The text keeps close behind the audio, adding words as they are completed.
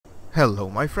Hello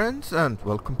my friends and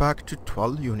welcome back to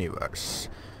Twal Universe.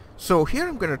 So here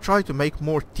I'm gonna try to make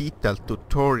more detailed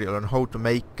tutorial on how to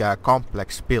make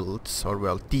complex builds, or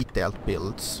well, detailed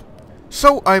builds.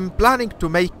 So I'm planning to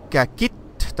make a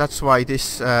KITT, that's why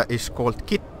this is called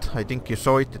KITT. I think you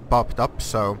saw it popped up.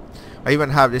 So I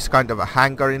even have this kind of a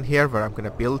hangar in here where I'm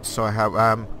gonna build, so I have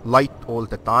light all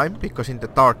the time, because in the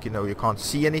dark, you know, you can't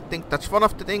see anything. That's one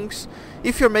of the things.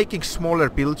 If you're making smaller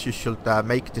builds, you should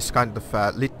make this kind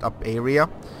of lit up area.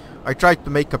 I tried to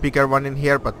make a bigger one in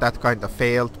here, but that kind of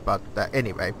failed. But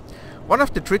anyway, one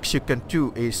of the tricks you can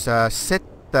do is set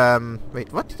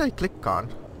wait, what did I click on?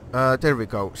 There we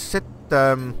go. Set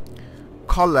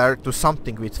color to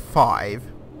something with 5.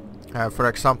 For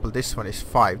example, this one is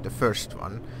 5, the first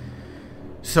one.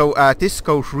 So this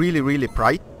goes really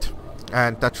bright,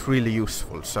 and that's really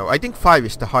useful. So I think 5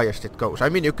 is the highest it goes. I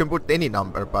mean, you can put any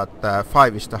number, but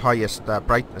 5 is the highest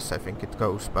brightness I think it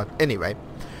goes. But anyway,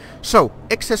 so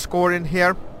excess core in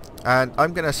here, and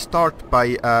I'm gonna start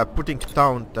by putting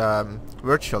down the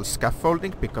virtual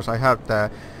scaffolding, because I have the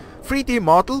 3D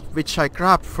model which I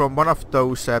grabbed from one of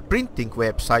those printing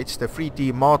websites, the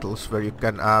 3D models where you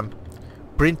can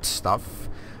print stuff,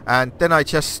 and then I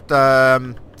just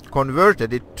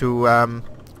converted it to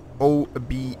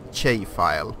OBJ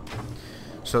file.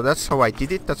 So that's how I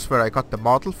did it. That's where I got the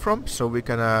model from. So we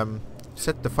can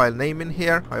set the file name in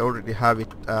here. I already have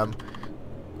it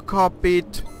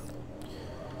copied.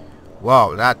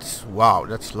 Wow, that's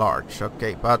large.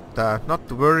 Okay, but not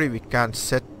to worry, we can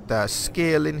set the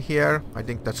scale in here. I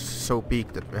think that's so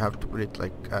big that we have to put it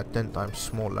like 10 times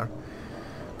smaller.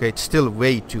 Okay, it's still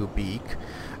way too big.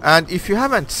 And if you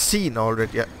haven't seen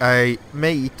already, I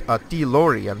made a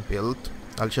DeLorean build.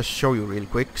 I'll just show you real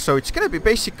quick. So it's gonna be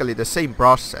basically the same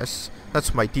process.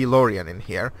 That's my DeLorean in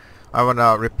here. I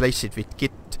wanna replace it with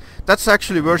KITT. That's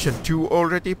actually version 2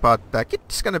 already, but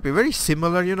KITT is gonna be very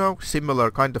similar, you know,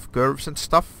 similar kind of curves and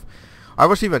stuff. I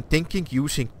was even thinking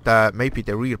using maybe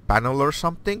the rear panel or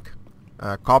something.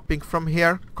 Copying from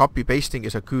here. Copy pasting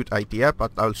is a good idea,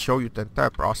 but I'll show you the entire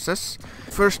process.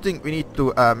 First thing, we need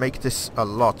to make this a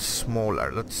lot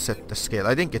smaller. Let's set the scale.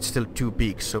 I think it's still too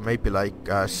big, so maybe like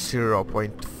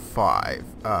 0.5.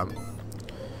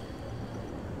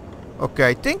 Okay,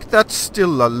 I think that's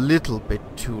still a little bit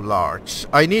too large.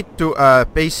 I need to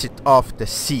base it off the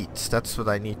seats. That's what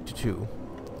I need to do.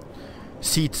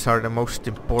 Seats are the most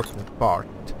important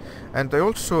part. And I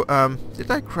also did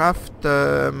I craft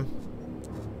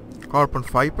carbon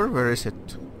fiber? Where is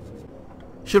it?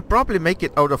 Should probably make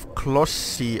it out of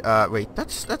glossy. Wait,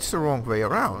 that's the wrong way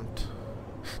around.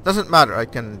 Doesn't matter, I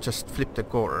can just flip the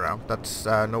core around. That's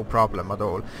no problem at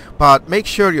all. But make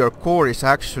sure your core is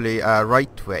actually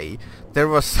right way. There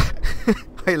was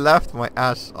I laughed my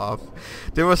ass off.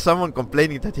 There was someone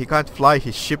complaining that he can't fly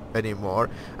his ship anymore,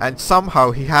 and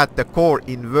somehow he had the core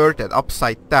inverted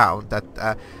upside down.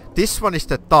 That this one is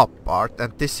the top part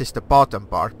and this is the bottom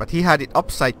part, but he had it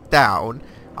upside down.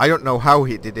 I don't know how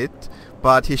he did it,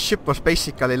 but his ship was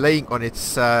basically laying on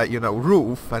its you know,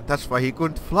 roof, and that's why he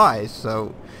couldn't fly.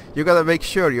 So you gotta make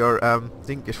sure your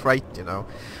thing is right, you know.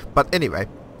 But anyway,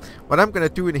 what I'm gonna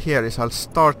do in here is I'll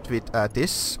start with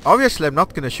this. Obviously I'm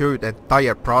not gonna show you the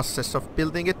entire process of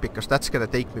building it, because that's gonna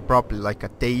take me probably like a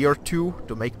day or two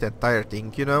to make the entire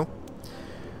thing, you know.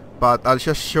 But I'll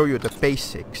just show you the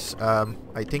basics. I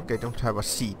think I don't have a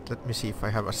seat. Let me see if I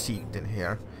have a seat in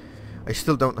here. I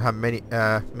still don't have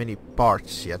many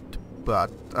parts yet,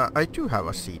 but I do have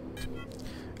a seat.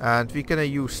 And we're gonna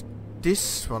use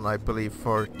this one, I believe,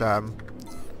 for the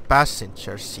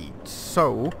passenger seat.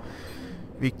 So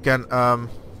we can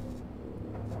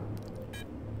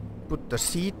put the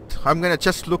seat. I'm gonna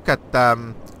just look at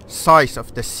the size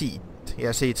of the seat.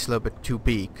 Yeah, see, it's a little bit too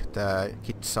big, the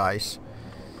KITT size.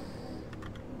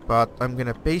 But I'm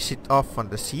gonna base it off on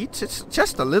the seats. It's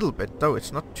just a little bit though,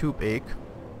 it's not too big.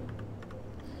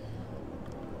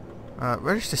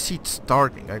 Where is the seat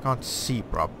starting? I can't see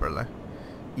properly.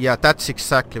 Yeah, that's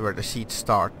exactly where the seat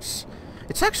starts.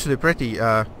 It's actually pretty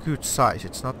good size.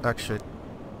 It's not actually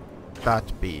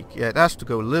that big. Yeah, it has to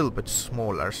go a little bit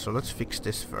smaller, so let's fix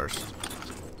this first.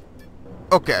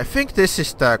 Okay, I think this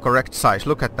is the correct size.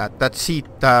 Look at that. That seat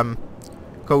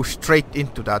goes straight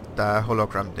into that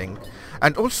hologram thing.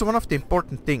 And also, one of the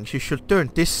important things, you should turn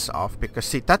this off, because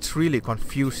see, that's really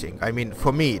confusing. I mean,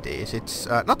 for me it is. It's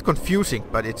not confusing,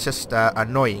 but it's just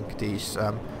annoying, these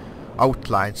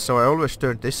outlines. So I always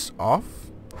turn this off.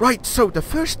 Right, so the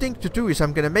first thing to do is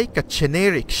I'm gonna make a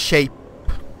generic shape.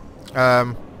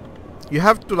 You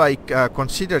have to like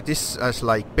consider this as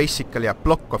like basically a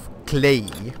block of clay.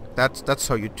 That's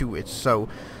how you do it. So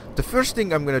the first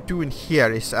thing I'm gonna do in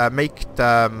here is make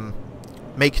the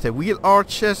make the wheel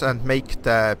arches and make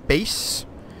the base.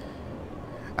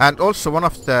 And also one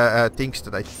of the things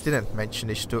that I didn't mention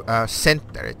is to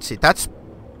center it. See, that's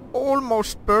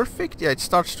almost perfect. Yeah, it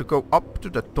starts to go up to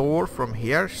the door from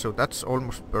here, so that's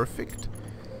almost perfect.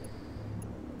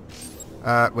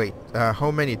 Wait,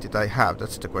 how many did I have?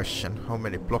 That's the question. How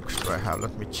many blocks do I have?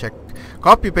 Let me check.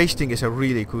 Copy pasting is a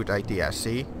really good idea,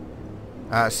 see?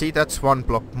 See, that's one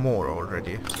block more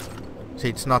already. See,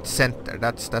 it's not center.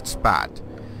 That's bad.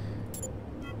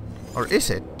 Or is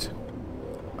it?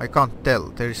 I can't tell.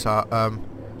 There's a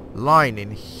line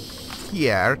in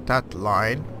here. That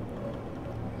line.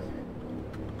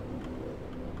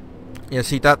 Yeah,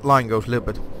 see, that line goes a little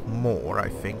bit more, I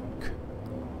think.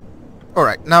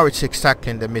 Alright, now it's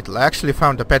exactly in the middle. I actually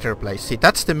found a better place. See,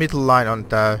 that's the middle line on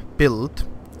the build.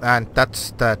 And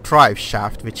that's the drive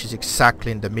shaft, which is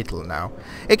exactly in the middle now.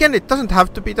 Again, it doesn't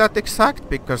have to be that exact,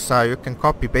 because you can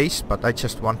copy paste, but I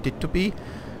just want it to be.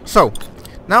 So,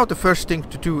 now the first thing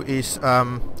to do is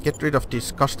get rid of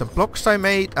these custom blocks I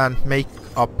made and make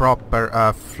a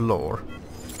proper floor.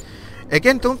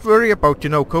 Again, don't worry about,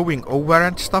 you know, going over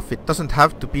and stuff. It doesn't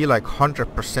have to be like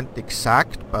 100%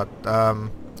 exact, but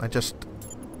I just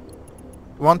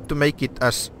want to make it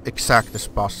as exact as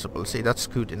possible. See, that's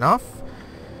good enough.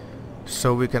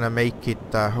 So we're gonna make it,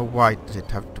 how wide does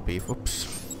it have to be? Whoops.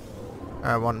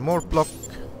 One more block.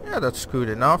 Yeah, that's good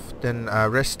enough. Then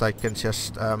rest I can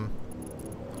just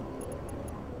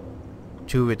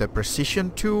do with a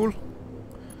precision tool.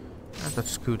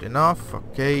 That's good enough.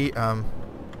 Okay,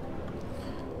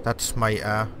 that's my,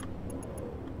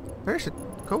 where is it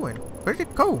going? Where did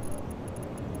it go?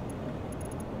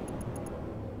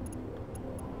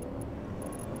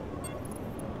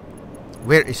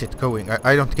 Where is it going?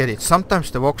 I don't get it. Sometimes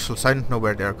the voxels, I don't know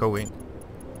where they're going.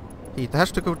 It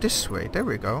has to go this way. There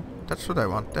we go. That's what I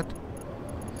wanted.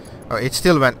 Oh, it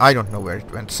still went. I don't know where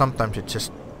it went. Sometimes it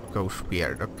just goes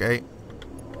weird. Okay.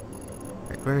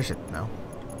 Wait, where is it now?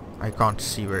 I can't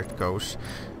see where it goes.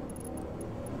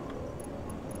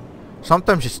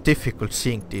 Sometimes it's difficult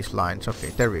seeing these lines. Okay,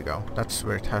 there we go. That's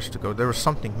where it has to go. There was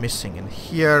something missing in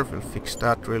here. We'll fix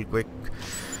that real quick.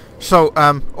 So,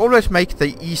 always make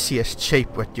the easiest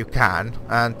shape what you can,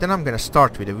 and then I'm gonna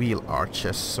start with the wheel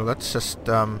arches. So let's just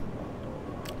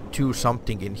do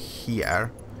something in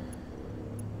here.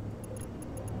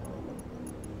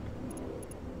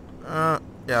 Yeah,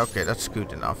 okay, that's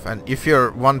good enough. And if you're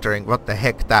wondering what the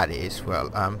heck that is,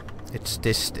 well, it's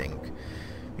this thing.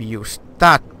 We use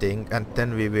that thing, and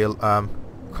then we will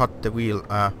cut the wheel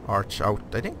arch out.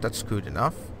 I think that's good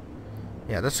enough.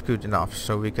 Yeah, that's good enough.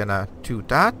 So we're gonna do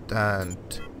that, and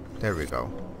there we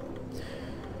go.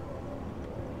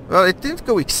 Well, it didn't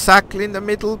go exactly in the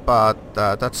middle, but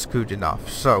that's good enough.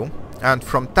 So, and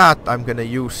from that I'm gonna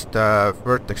use the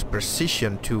vertex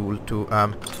precision tool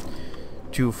to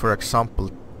do, for example,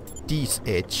 these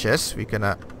edges. We're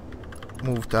gonna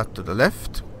move that to the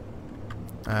left,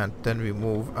 and then we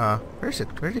move, where is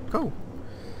it? Where did it go?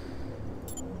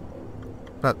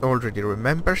 That already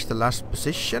remembers the last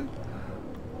position.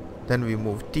 Then we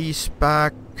move these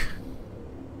back.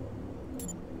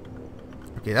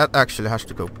 Okay, that actually has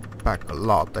to go back a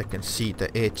lot. I can see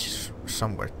the edge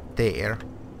somewhere there.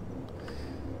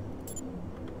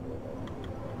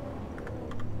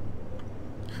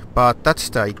 But that's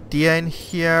the idea in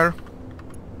here.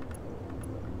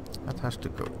 That has to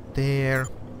go there.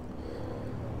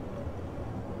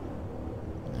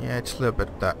 Yeah, it's a little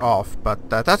bit off, but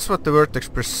that's what the vertex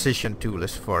precision tool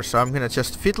is for. So I'm gonna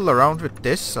just fiddle around with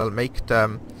this. I'll make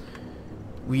the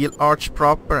wheel arch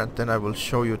proper, and then I will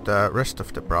show you the rest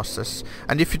of the process.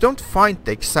 And if you don't find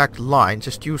the exact line,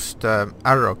 just use the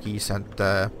arrow keys and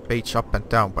the page up and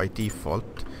down by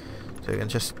default. So you can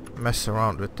just mess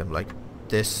around with them like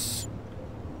this.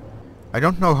 I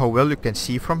don't know how well you can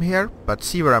see from here, but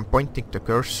see where I'm pointing the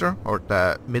cursor, or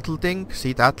the middle thing?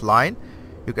 See that line?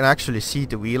 You can actually see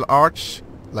the wheel arch,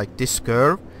 like this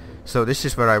curve. So this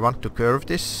is where I want to curve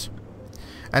this.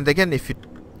 And again, if you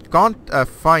can't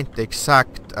find the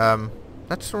exact,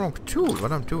 that's the wrong tool,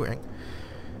 what I'm doing.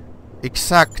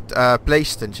 Exact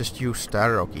place, then just use the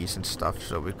arrow keys and stuff.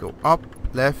 So we go up,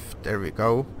 left, there we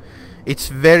go. It's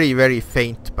very, very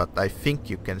faint, but I think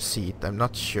you can see it. I'm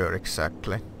not sure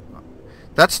exactly.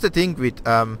 That's the thing with,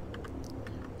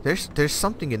 there's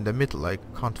something in the middle. I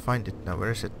can't find it now.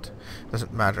 Where is it?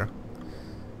 Doesn't matter.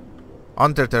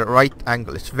 Under the right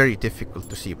angle, it's very difficult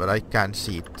to see, but I can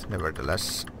see it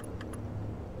nevertheless.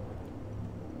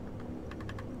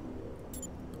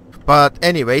 But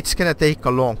anyway, it's gonna take a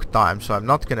long time, so I'm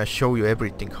not gonna show you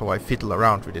everything how I fiddle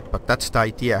around with it, but that's the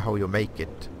idea how you make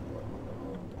it.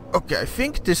 Okay, I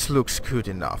think this looks good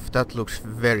enough. That looks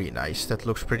very nice. That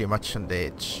looks pretty much on the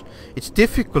edge. It's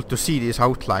difficult to see these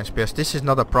outlines because this is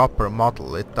not a proper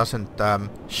model. It doesn't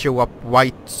show up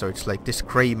white, so it's like this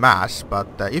gray mass. But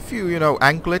if you know,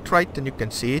 angle it right, then you can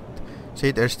see it.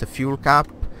 See, there's the fuel cap.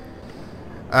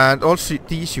 And also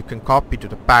these you can copy to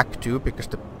the back too, because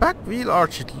the back wheel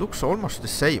arch, it looks almost the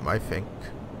same, I think.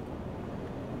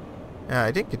 Yeah,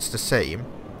 I think it's the same.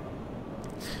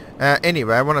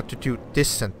 Anyway, I wanted to do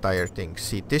this entire thing.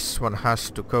 See, this one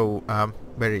has to go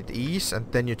where it is, and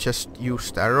then you just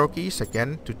use the arrow keys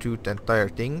again to do the entire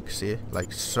thing. See,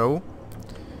 like so.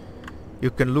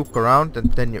 You can look around,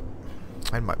 and then you...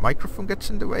 And my microphone gets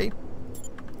in the way.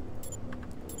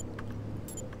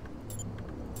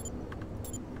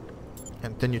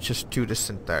 And then you just do this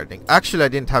entire thing. Actually, I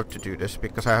didn't have to do this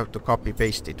because I have to copy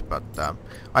paste it, but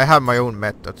I have my own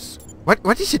methods.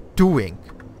 What is it doing?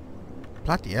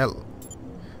 Bloody hell.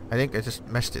 I think I just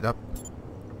messed it up.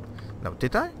 No,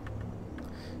 did I?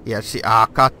 Yeah, see,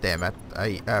 god damn it.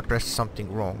 I pressed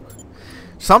something wrong.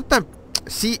 Sometimes,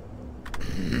 see,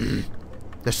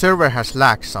 the server has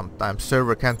lag sometimes.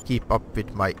 Server can't keep up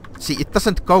with my... See, it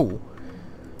doesn't go.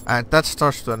 And that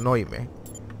starts to annoy me.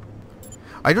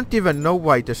 I don't even know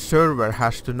why the server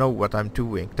has to know what I'm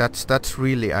doing. That's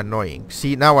really annoying.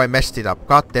 See, now I messed it up.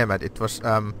 God damn it, it was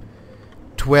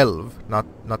 12,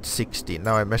 not 16.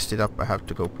 Now I messed it up, I have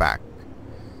to go back.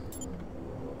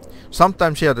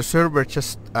 Sometimes, yeah, the server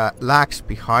just lags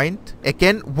behind.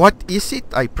 Again, what is it?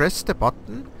 I press the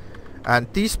button and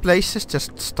these places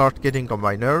just start getting on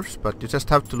my nerves, but you just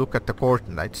have to look at the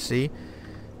coordinates, see?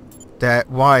 The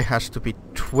Y has to be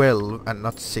 12 and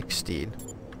not 16.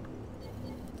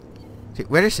 See,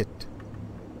 where is it?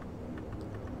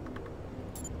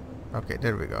 Okay,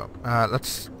 there we go.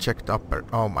 Let's check the upper.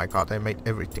 Oh my god, I made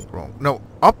everything wrong. No,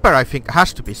 upper I think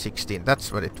has to be 16.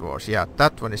 That's what it was. Yeah,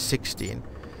 that one is 16.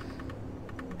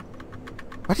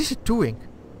 What is it doing?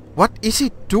 What is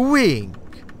it doing?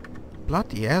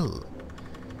 Bloody hell.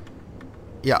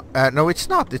 Yeah, no it's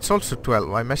not. It's also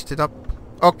 12. I messed it up.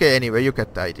 Okay, anyway, you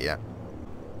get the idea.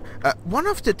 One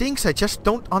of the things I just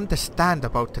don't understand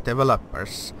about the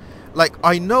developers, like,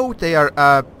 I know they are,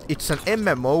 it's an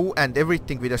MMO and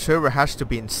everything with the server has to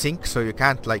be in sync, so you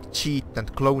can't, like, cheat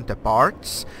and clone the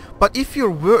parts. But if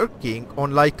you're working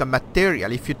on, like, a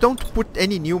material, if you don't put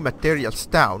any new materials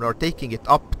down or taking it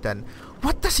up, then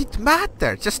what does it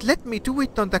matter? Just let me do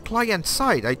it on the client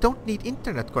side. I don't need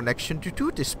internet connection to do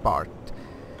this part.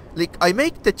 Like, I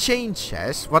make the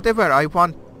changes, whatever I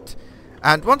want,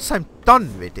 and once I'm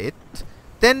done with it,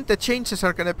 then the changes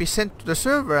are gonna be sent to the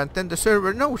server, and then the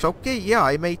server knows, okay, yeah,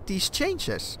 I made these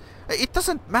changes. It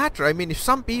doesn't matter. I mean, if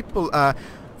some people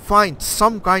find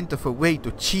some kind of a way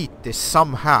to cheat this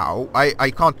somehow,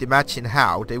 I can't imagine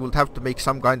how. They would have to make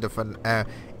some kind of an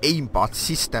aimbot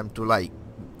system to, like,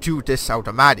 do this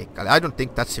automatically. I don't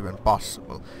think that's even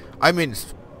possible. I mean,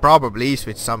 it probably is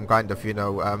with some kind of, you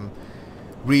know,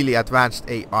 really advanced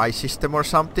AI system or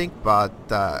something, but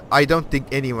I don't think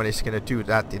anyone is gonna do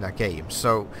that in a game.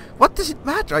 So what does it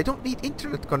matter? I don't need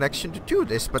internet connection to do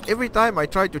this, but every time I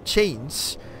try to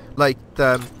change, like,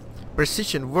 the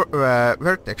precision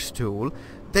vertex tool,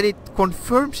 then it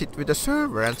confirms it with the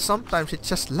server, and sometimes it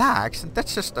just lags, and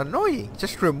that's just annoying.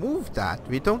 Just remove that.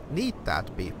 We don't need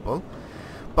that, people.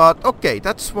 But okay,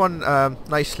 that's one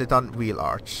nicely done wheel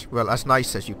arch. Well, as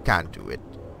nice as you can do it.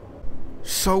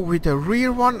 So with the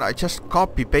rear one, I just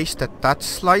copy pasted that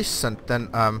slice and then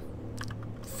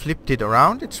flipped it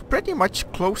around. It's pretty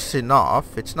much close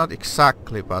enough. It's not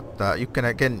exactly, but you can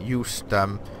again use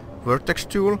the vertex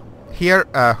tool. Here,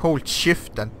 hold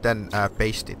shift and then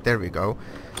paste it. There we go.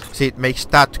 See, it makes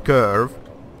that curve.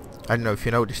 I don't know if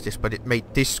you noticed this, but it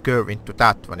made this curve into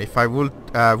that one. If I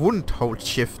wouldn't hold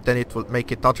shift, then it would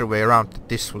make it the other way around.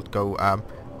 This would go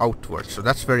outwards. So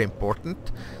that's very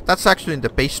important. That's actually in the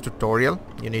base tutorial.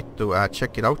 You need to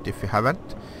check it out if you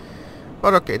haven't.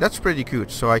 But okay, that's pretty good.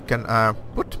 So I can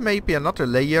put maybe another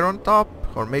layer on top,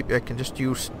 or maybe I can just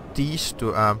use these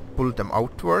to pull them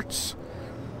outwards.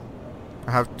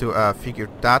 I have to figure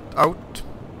that out.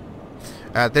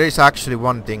 There is actually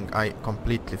one thing I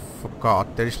completely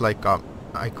forgot. There is like a...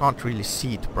 I can't really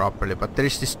see it properly, but there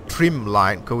is this trim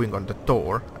line going on the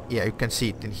door. Yeah, you can see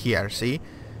it in here, see?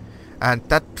 And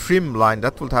that trim line,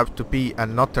 that would have to be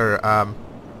another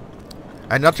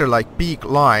like big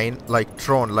line, like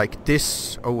drawn like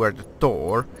this over the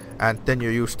door, and then you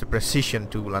use the precision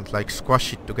tool and like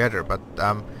squash it together. But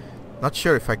not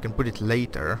sure if I can put it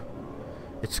later.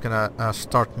 It's gonna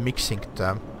start mixing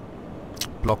the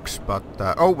blocks, but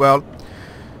oh well.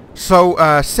 So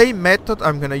same method.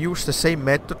 I'm gonna use the same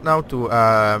method now to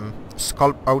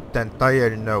sculpt out the entire,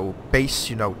 base,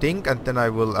 thing, and then I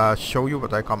will show you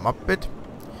what I come up with.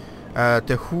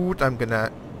 The hood, I'm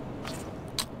gonna...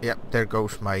 Yeah, there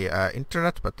goes my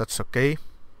internet, but that's okay.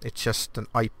 It's just an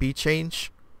IP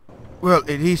change. Well,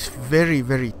 it is very,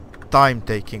 very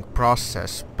time-taking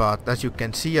process, but as you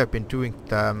can see, I've been doing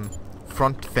the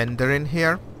front fender in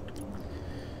here.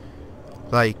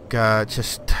 Like,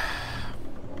 just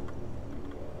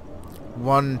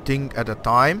one thing at a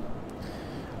time.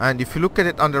 And if you look at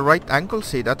it on the right angle,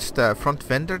 see, that's the front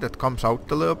fender that comes out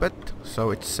a little bit.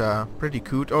 So it's pretty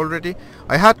good already.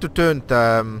 I had to turn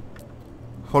the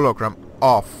hologram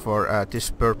off for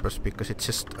this purpose, because it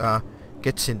just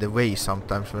gets in the way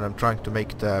sometimes when I'm trying to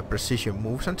make the precision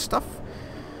moves and stuff.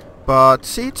 But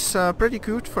see, it's pretty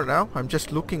good for now. I'm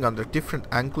just looking under different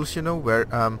angles, where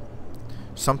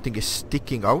something is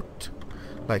sticking out.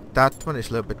 Like that one is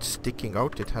a little bit sticking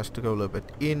out. It has to go a little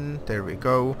bit in. There we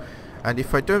go. And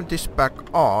if I turn this back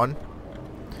on,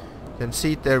 then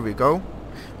see, there we go.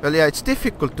 Well, yeah, it's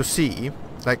difficult to see.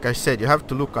 Like I said, you have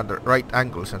to look under right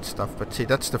angles and stuff. But see,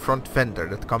 that's the front fender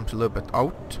that comes a little bit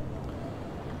out.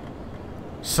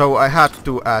 So I had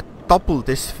to double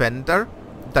this fender.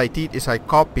 What I did is I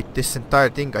copied this entire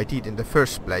thing I did in the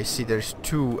first place. See, there's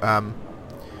two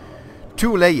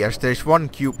layers. There's one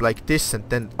cube like this and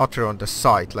then other on the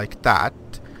side like that.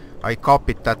 I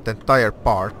copied that entire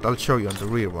part. I'll show you on the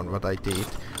rear one what I did.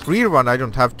 Rear one I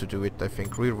don't have to do it, I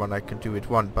think. Rear one I can do it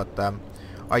one, but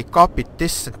I copied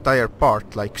this entire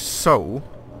part like so,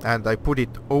 and I put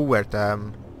it over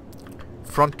the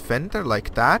front fender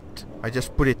like that. I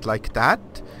just put it like that.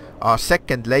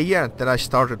 Second layer, and then I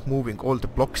started moving all the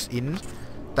blocks in.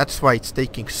 That's why it's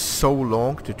taking so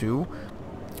long to do.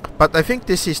 But I think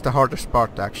this is the hardest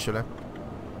part actually.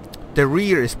 The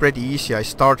rear is pretty easy. I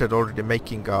started already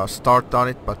making a start on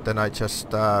it, but then I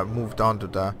just moved on to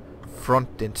the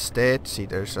front instead. See,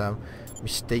 there's a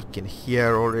mistake in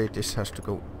here already. This has to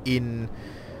go in.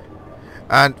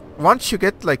 And once you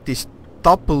get like these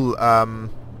double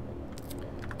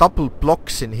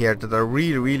blocks in here that are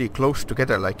really, really close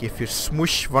together, like if you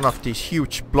smush one of these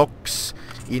huge blocks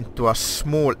into a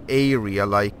small area,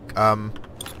 like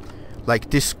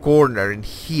this corner in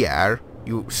here,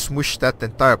 you smush that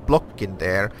entire block in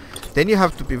there, then you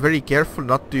have to be very careful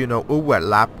not to,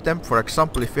 overlap them. For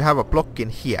example, if you have a block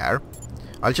in here,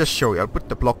 I'll just show you. I'll put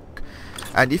the block,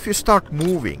 and if you start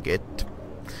moving it,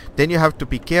 then you have to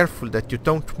be careful that you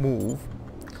don't move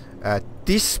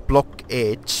this block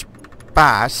edge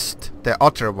past the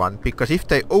other one, because if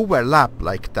they overlap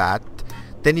like that,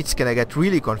 then it's gonna get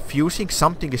really confusing.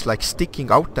 Something is like sticking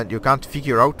out and you can't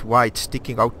figure out why it's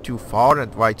sticking out too far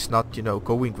and why it's not,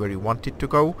 going where you want it to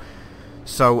go.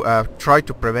 So try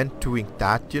to prevent doing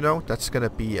that, That's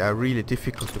gonna be really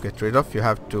difficult to get rid of. You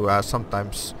have to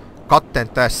sometimes cut the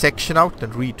entire section out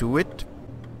and redo it.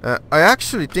 I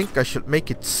actually think I should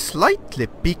make it slightly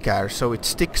bigger so it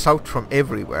sticks out from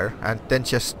everywhere, and then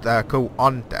just go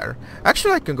under.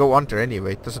 Actually, I can go under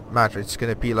anyway. It doesn't matter. It's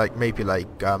gonna be like maybe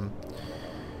like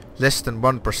less than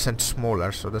 1%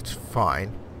 smaller, so that's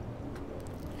fine.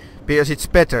 Because it's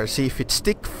better. See, if it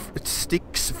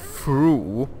sticks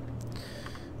through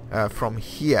from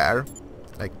here,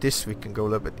 like this, we can go a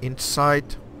little bit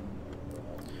inside.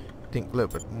 I think a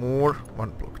little bit more.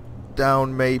 One block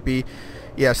down, maybe.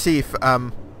 Yeah, see, if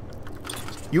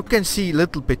you can see a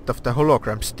little bit of the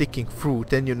hologram sticking through,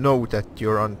 then you know that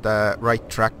you're on the right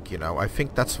track, I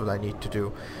think that's what I need to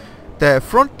do. The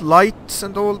front lights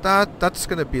and all that, that's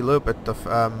gonna be a little bit of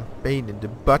pain in the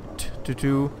butt to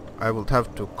do. I will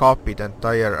have to copy the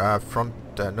entire front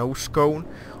nose cone.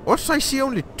 Also, I see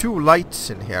only 2 lights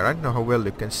in here. I don't know how well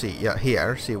you can see. Yeah,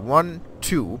 here, see 1,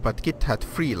 2, but KITT had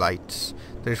 3 lights.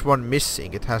 There's one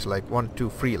missing. It has like 1, 2,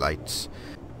 3 lights.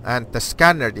 And the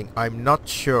scanner thing, I'm not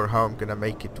sure how I'm gonna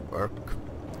make it work,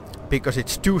 because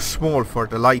it's too small for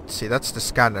the lights. See, that's the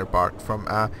scanner part from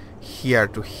here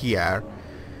to here.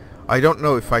 I don't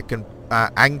know if I can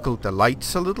angle the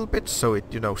lights a little bit so it,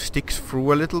 sticks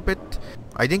through a little bit.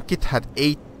 I think it had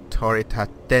 8 or it had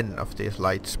 10 of these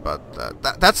lights, but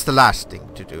that's the last thing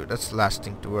to do. That's the last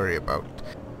thing to worry about.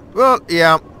 Well,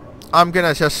 yeah, I'm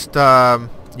gonna just,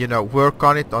 work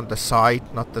on it on the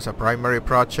side, not as a primary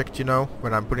project,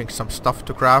 when I'm putting some stuff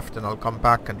to craft, and I'll come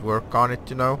back and work on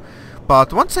it,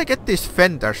 But once I get these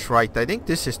fenders right, I think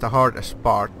this is the hardest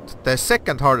part. The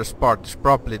second hardest part is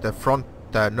probably the front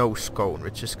nose cone,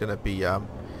 which is gonna be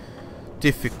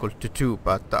difficult to do,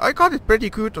 but I got it pretty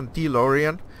good on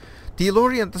DeLorean.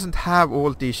 DeLorean doesn't have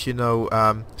all these,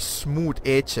 smooth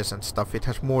edges and stuff. It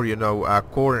has more,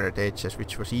 cornered edges,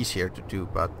 which was easier to do,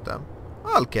 but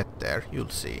I'll get there, you'll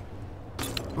see.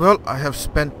 Well, I have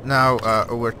spent now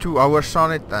over 2 hours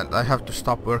on it, and I have to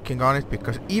stop working on it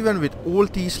because even with all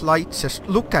these lights, just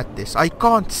look at this, I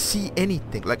can't see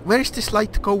anything. Like, where is this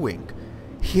light going?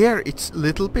 Here it's a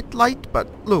little bit light, but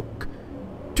look,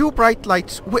 2 bright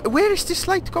lights. Where is this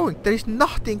light going? There is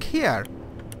nothing here.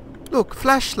 Look,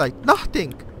 flashlight,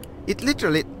 nothing. It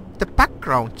literally, the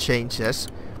background changes,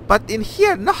 but in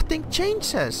here nothing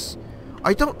changes.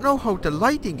 I don't know how the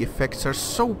lighting effects are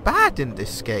so bad in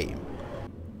this game.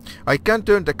 I can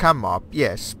turn the cam up,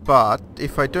 yes, but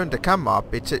if I turn the cam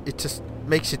up, it just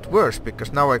makes it worse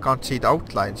because now I can't see the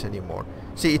outlines anymore.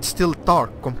 See, it's still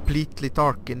dark, completely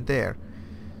dark in there.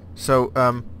 So,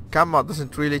 camera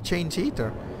doesn't really change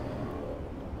either.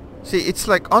 See, it's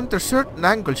like under certain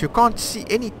angles you can't see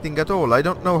anything at all. I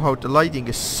don't know how the lighting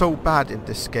is so bad in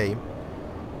this game.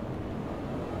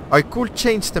 I could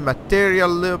change the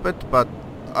material a little bit, but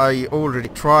I already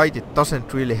tried. It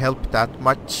doesn't really help that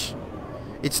much.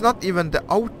 It's not even the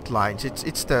outlines,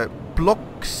 it's the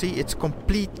block. See, it's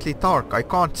completely dark. I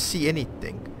can't see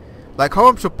anything. Like, how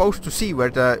I'm supposed to see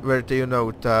where the you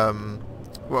know, the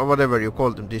whatever you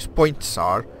call them, these points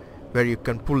are, where you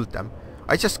can pull them.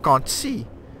 I just can't see.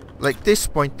 Like this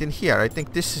point in here, I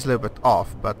think this is a little bit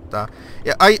off, but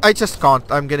yeah, I just can't.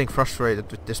 I'm getting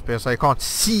frustrated with this because I can't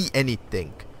see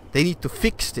anything. They need to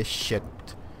fix this shit.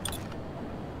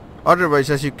 Otherwise,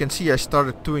 as you can see, I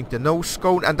started doing the nose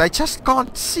cone and I just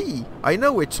can't see. I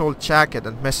know it's all jagged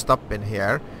and messed up in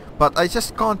here, but I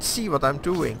just can't see what I'm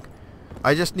doing.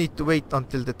 I just need to wait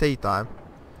until the daytime.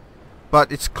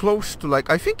 But it's close to,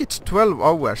 like, I think it's 12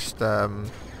 hours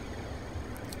the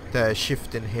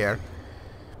shift in here.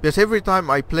 Because every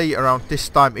time I play around this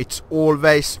time, it's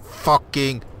always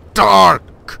fucking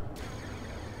dark.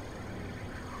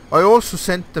 I also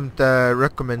sent them the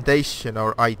recommendation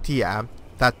or idea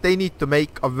that they need to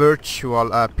make a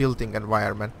virtual building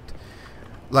environment.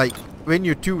 Like, when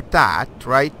you do that,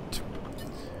 right,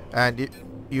 and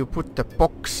you put the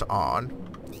box on,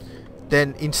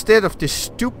 then instead of this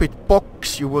stupid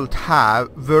box you will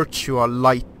have virtual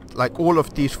light. Like, all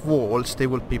of these walls, they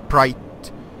will be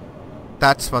bright.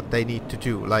 That's what they need to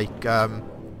do. Like,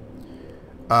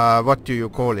 what do you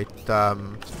call it?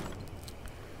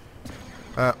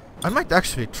 I might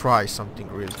actually try something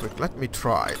real quick. Let me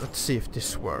try. Let's see if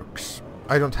this works.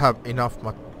 I don't have enough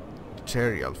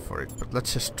material for it, but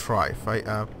let's just try. If I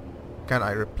can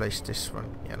I replace this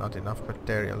one? Yeah, not enough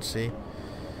material. See.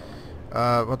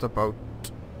 What about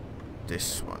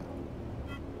this one?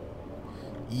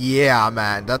 Yeah,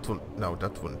 man, that will no,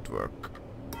 that wouldn't work.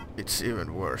 It's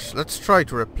even worse. Let's try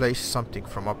to replace something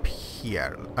from up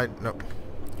here. I don't know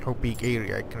how big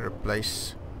area I can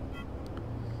replace.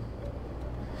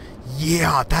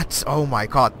 Yeah, that's, oh my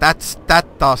god, that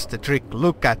does the trick.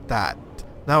 Look at that.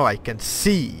 Now I can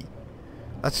see.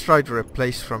 Let's try to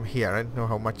replace from here. I don't know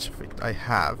how much of it I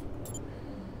have.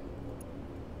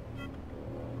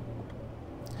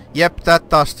 Yep, that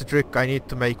does the trick. I need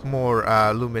to make more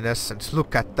luminescence.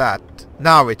 Look at that.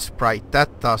 Now it's bright.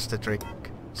 That does the trick.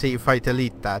 See, if I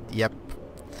delete that, yep.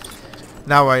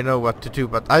 Now I know what to do,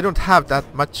 but I don't have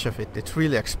that much of it. It's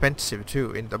really expensive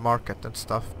too in the market and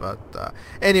stuff, but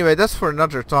anyway, that's for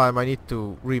another time. I need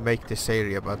to remake this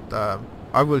area, but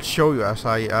I will show you as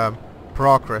I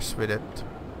progress with it.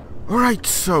 Alright,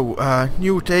 so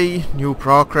new day, new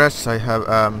progress. I have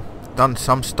done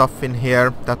some stuff in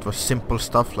here. That was simple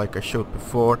stuff like I showed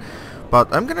before,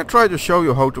 but I'm gonna try to show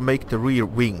you how to make the rear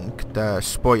wing, the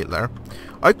spoiler.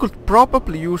 I could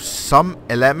probably use some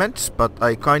elements, but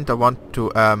I kinda want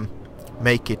to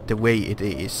make it the way it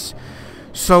is.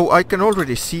 So I can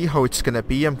already see how it's gonna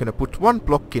be. I'm gonna put one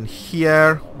block in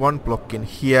here, one block in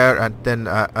here, and then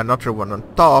another one on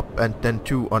top, and then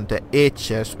two on the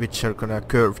edges, which are gonna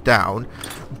curve down.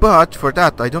 But for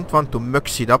that I don't want to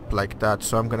mix it up like that,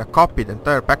 so I'm gonna copy the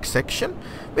entire back section,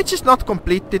 which is not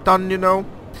completely done, you know.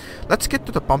 Let's get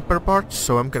to the bumper parts.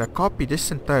 So I'm gonna copy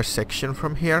this entire section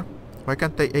from here. Why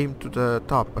can't I aim to the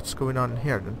top? What's going on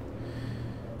here then?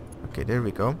 Okay, there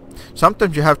we go.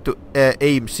 Sometimes you have to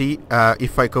aim. See,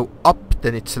 if I go up,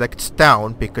 then it selects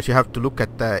down because you have to look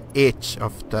at the edge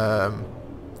of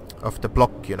the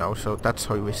block, you know. So that's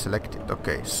how we select it.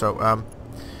 Okay, so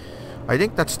I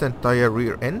think that's the entire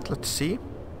rear end. Let's see.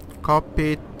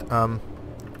 Copy it.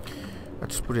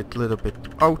 Let's put it a little bit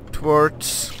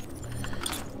outwards.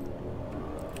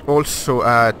 Also,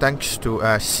 thanks to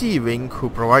C-Wing,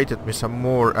 who provided me some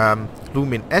more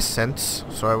luminescence,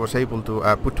 so I was able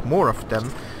to put more of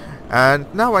them, and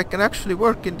now I can actually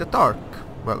work in the dark.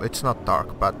 Well, it's not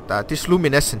dark, but this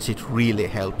luminescence, it really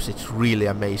helps. It's really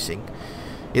amazing.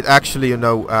 It actually, you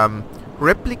know,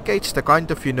 replicates the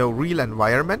kind of, you know, real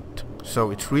environment.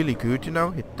 So it's really good, you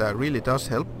know, it really does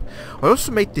help. I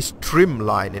also made this trim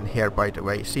line in here, by the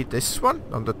way. See this one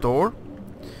on the door?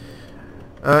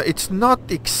 It's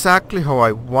not exactly how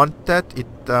I want that.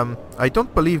 I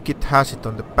don't believe KITT has it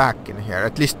on the back in here.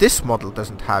 At least this model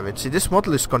doesn't have it. See, this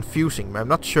model is confusing me. I'm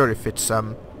not sure if it's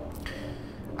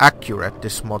accurate,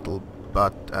 this model.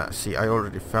 But see, I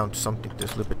already found something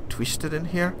that's a little bit twisted in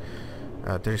here.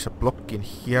 There is a block in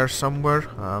here somewhere.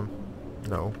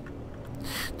 No.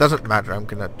 Doesn't matter, I'm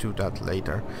gonna do that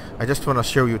later. I just wanna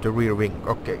show you the rear wing.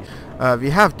 Okay.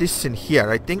 We have this in here.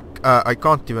 I think I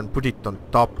can't even put it on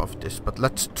top of this, but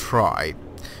let's try.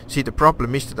 See, the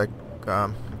problem is that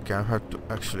okay, I have to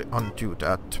actually undo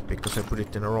that because I put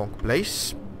it in the wrong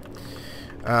place.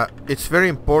 It's very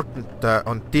important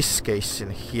on this case in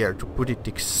here to put it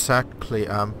exactly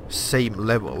same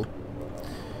level.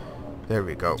 There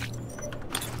we go.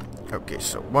 Okay,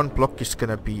 so one block is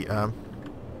gonna be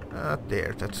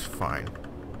there, that's fine.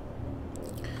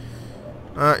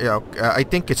 Yeah, okay, I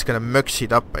think it's gonna mix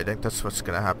it up. I think that's what's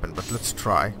gonna happen, but let's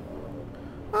try.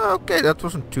 Okay, that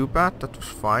wasn't too bad, that was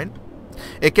fine.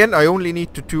 Again, I only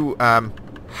need to do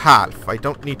half. I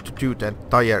don't need to do the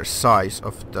entire size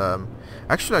of the...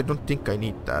 Actually, I don't think I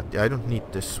need that. Yeah, I don't need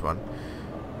this one.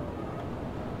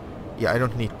 Yeah, I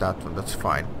don't need that one, that's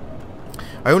fine.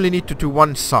 I only need to do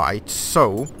one side,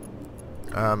 so...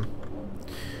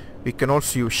 we can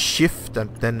also use shift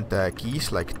and then the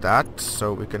keys like that.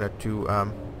 So we're gonna do...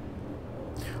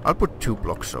 I'll put 2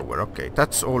 blocks over. Okay,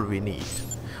 that's all we need.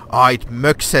 Ah, it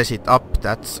mixes it up.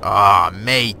 That's... Ah,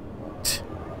 mate.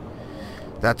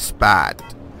 That's bad.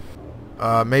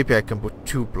 Maybe I can put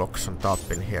 2 blocks on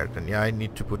top in here. Then yeah, I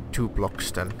need to put 2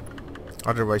 blocks then.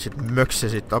 Otherwise it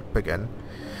mixes it up again.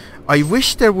 I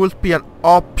wish there would be an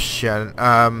option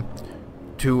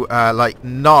to like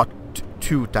not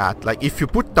do that. Like if you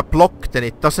put the block, then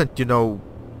it doesn't, you know,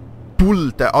 pull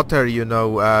the other, you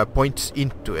know, points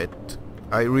into it.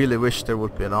 I really wish there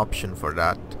would be an option for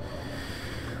that.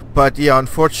 But yeah,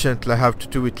 unfortunately I have to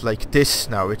do it like this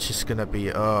now, which is gonna be,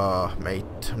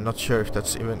 mate, I'm not sure if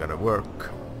that's even gonna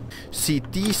work. See,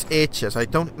 these edges, I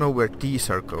don't know where these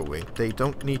are going. They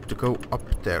don't need to go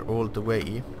up there all the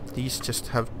way. These just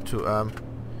have to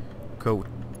go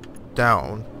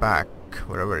down, back,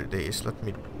 wherever it is. Let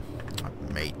me...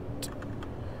 mate.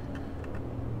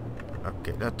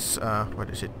 Okay, that's, what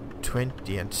is it?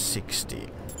 20 and 60.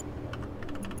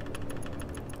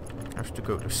 I have to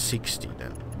go to 60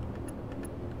 then.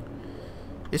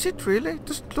 Is it really? It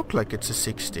doesn't look like it's a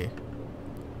 60.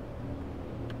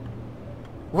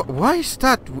 Why is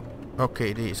that?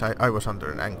 Okay, it is. I was under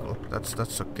an angle.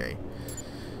 That's okay.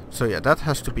 So yeah, that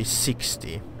has to be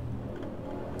 60.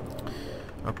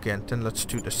 Okay, and then let's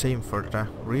do the same for the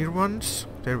rear ones.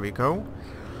 There we go.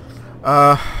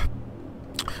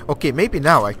 Okay, maybe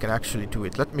now I can actually do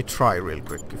it. Let me try real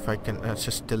quick. If I can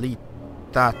just delete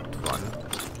that one.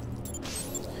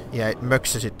 Yeah, it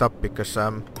mixes it up because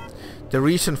the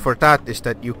reason for that is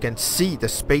that you can see the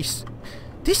space.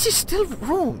 This is still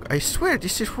wrong. I swear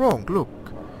this is wrong. Look.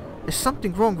 There's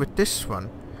something wrong with this one.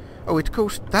 Oh, it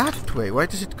goes that way. Why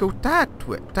does it go that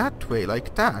way? That way,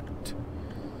 like that.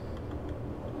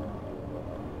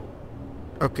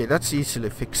 Okay, that's easily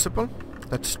fixable.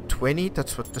 That's 20.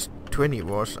 That's what this 20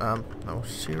 was. No,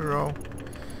 0.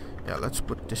 Yeah, let's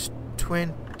put this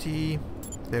 20.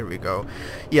 There we go.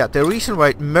 Yeah, the reason why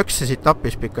it mixes it up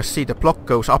is because, see, the block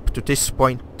goes up to this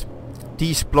point.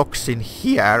 These blocks in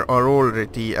here are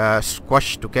already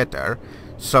squashed together.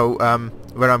 So,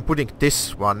 where I'm putting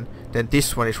this one, then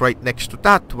this one is right next to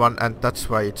that one, and that's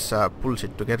why it's pulls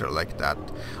it together like that.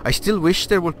 I still wish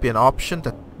there would be an option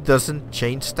that doesn't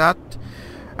change that.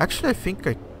 Actually, I think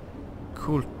I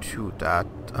could do that.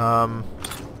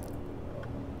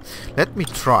 Let me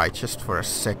try just for a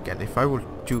second. If I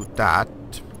would do that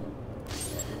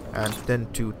and then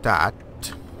do that,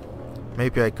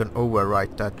 maybe I can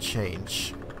override that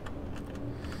change.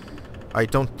 I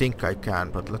don't think I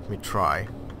can, but let me try.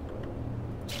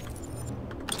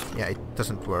 Yeah, it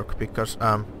doesn't work because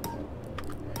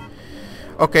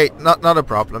okay, not a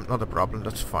problem, not a problem.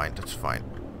 That's fine, that's fine.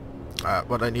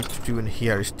 What I need to do in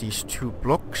here is these 2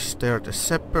 blocks. They're the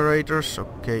separators.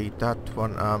 Okay, that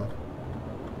one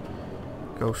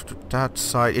goes to that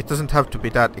side. It doesn't have to be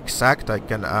that exact. I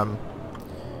can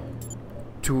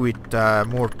do it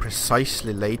more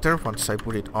precisely later once I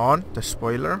put it on the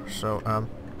spoiler. So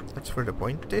that's where the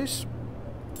point is.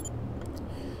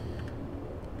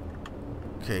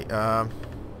 Okay,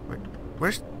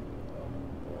 where's...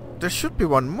 There should be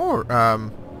one more.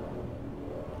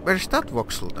 Where's that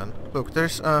voxel then? Look,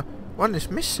 there's one is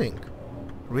missing.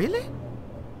 Really?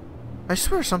 I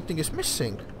swear something is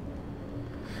missing.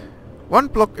 One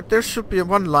block, there should be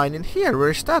one line in here.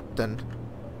 Where is that then?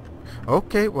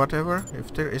 Okay, whatever.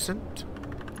 If there isn't,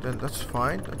 then that's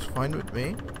fine. That's fine with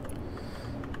me.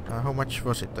 How much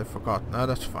was it? I forgot. No,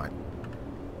 that's fine.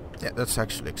 Yeah, that's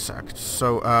actually exact.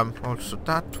 So, also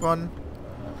that one.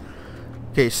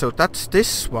 Okay, so that's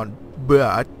this one,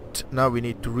 but now we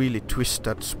need to really twist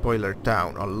that spoiler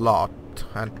down a lot,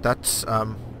 and that's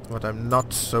what I'm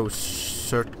not so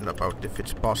certain about if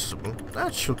it's possible.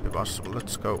 That should be possible.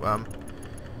 Let's go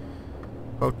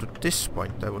about to this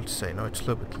point, I will say. No, it's a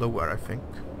little bit lower, I think.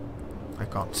 I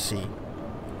can't see.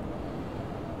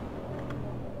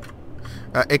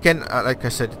 Again, like I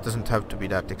said, it doesn't have to be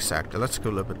that exact. Let's go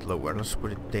a little bit lower. Let's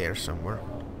put it there somewhere.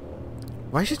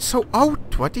 Why is it so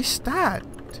out? What is that?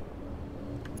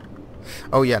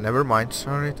 Oh yeah, never mind.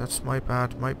 Sorry, that's my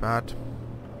bad, my bad.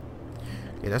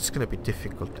 Okay, that's gonna be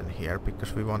difficult in here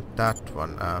because we want that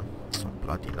one. Oh,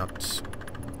 bloody nuts.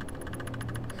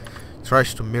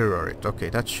 Tries to mirror it. Okay,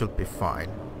 that should be fine.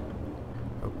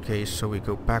 Okay, so we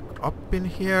go back up in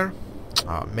here.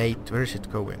 Mate, where is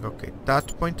it going? Okay,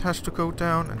 that point has to go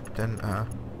down and then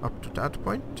up to that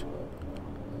point.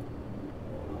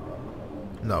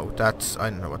 No, that's... I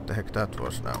don't know what the heck that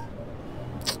was now.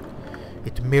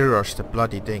 It mirrors the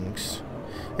bloody things.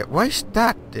 Yeah, why is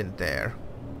that in there?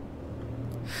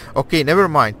 Okay, never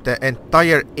mind. The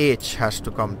entire edge has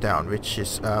to come down, which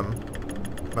is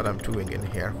what I'm doing in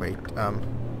here. Wait,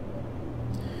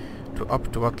 to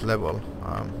up to what level?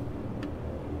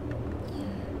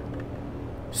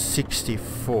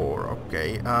 64.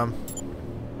 Okay.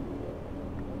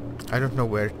 I don't know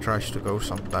where it tries to go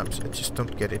sometimes. I just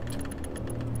don't get it.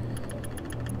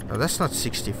 No, that's not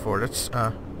 64. That's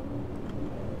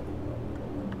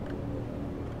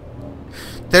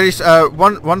there is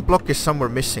one block is somewhere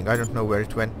missing. I don't know where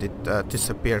it went. It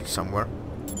disappeared somewhere.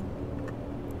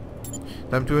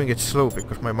 I'm doing it slow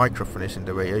because my microphone is in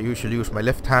the way. I usually use my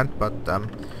left hand, but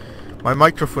my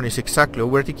microphone is exactly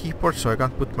over the keyboard, so I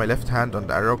can't put my left hand on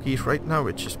the arrow keys right now,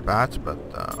 which is bad, but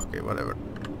okay, whatever.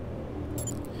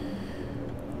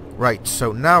 Right,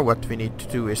 so now what we need to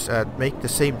do is make the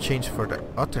same change for the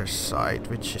other side,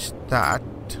 which is that.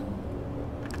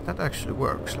 That actually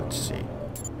works, let's see.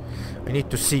 I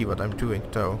need to see what I'm doing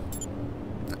though.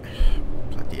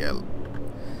 Bloody hell.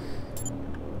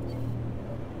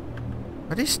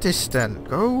 What is this then?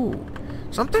 Go!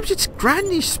 Sometimes it's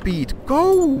granny speed!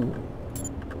 Go!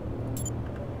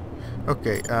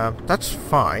 Okay, that's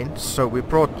fine. So we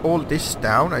brought all this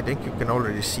down. I think you can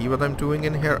already see what I'm doing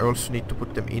in here. I also need to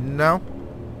put them in now.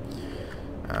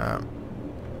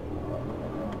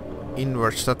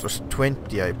 Inwards, that was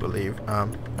 20, I believe.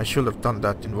 I should have done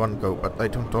that in one go, but I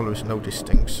don't always notice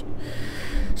things.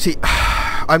 See,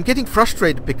 I'm getting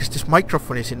frustrated because this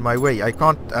microphone is in my way. I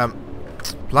can't...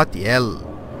 bloody hell.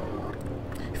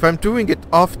 If I'm doing it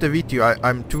off the video,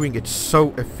 I'm doing it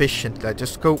so efficiently. I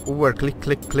just go over, click,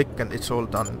 click, click, and it's all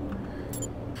done.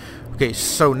 Okay,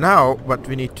 so now what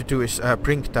we need to do is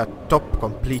bring that top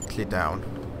completely down.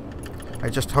 I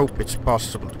just hope it's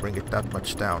possible to bring it that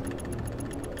much down.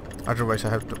 Otherwise I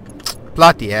have to...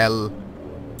 Bloody hell!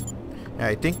 Yeah,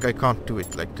 I think I can't do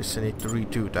it like this. I need to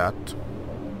redo that.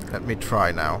 Let me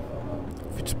try now.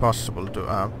 If it's possible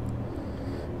to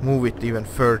move it even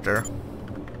further.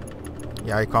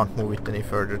 Yeah, I can't move it any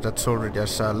further. That's already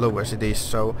as low as it is.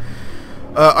 So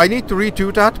I need to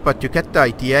redo that, but you get the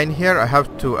idea in here. I have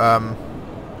to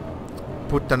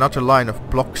put another line of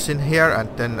blocks in here and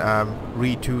then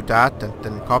redo that and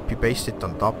then copy paste it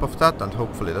on top of that, and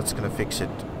hopefully that's gonna fix it.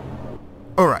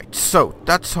 Alright, so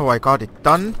that's how I got it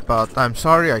done, but I'm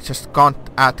sorry, I just can't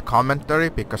add commentary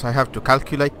because I have to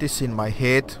calculate this in my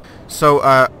head. So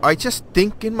I just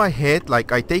think in my head,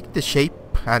 like I take the shape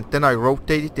and then I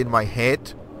rotate it in my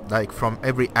head, like from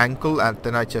every angle, and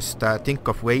then I just think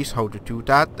of ways how to do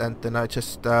that, and then I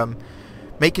just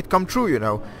make it come true, you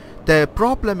know. The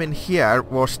problem in here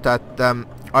was that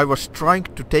I was trying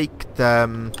to take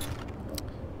the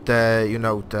you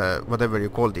know, the whatever you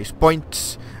call these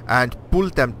points and pull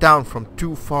them down from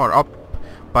too far up,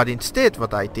 but instead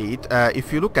what I did,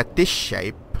 if you look at this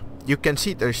shape, you can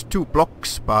see there's two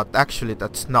blocks, but actually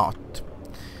that's not.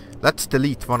 Let's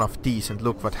delete one of these and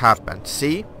look what happened.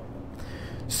 See?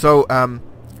 So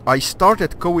I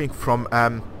started going from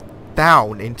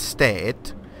down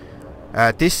instead.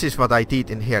 This is what I did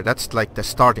in here. That's like the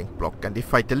starting block, and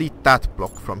if I delete that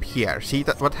block from here, see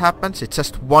that what happens? It's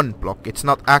just one block. It's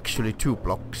not actually two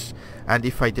blocks. And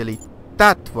if I delete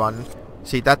that one,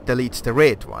 see, that deletes the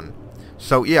red one.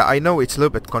 So yeah, I know it's a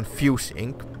little bit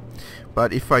confusing,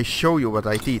 but if I show you what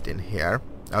I did in here,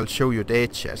 I'll show you the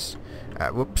edges.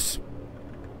 Whoops.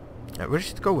 Where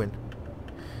is it going?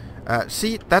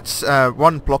 See, that's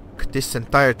one block. This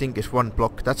entire thing is one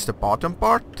block. That's the bottom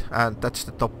part, and that's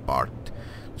the top part.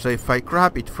 So if I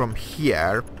grab it from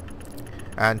here,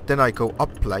 and then I go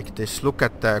up like this, look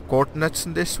at the coordinates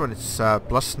in this one, it's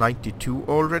plus 92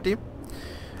 already.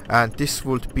 And this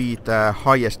would be the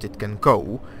highest it can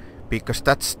go, because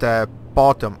that's the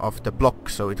bottom of the block,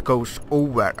 so it goes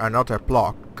over another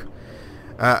block.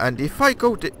 And if I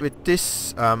go with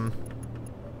this, I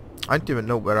don't even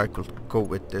know where I could go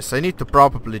with this. I need to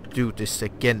probably do this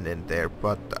again in there,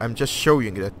 but I'm just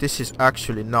showing you that this is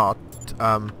actually not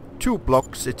two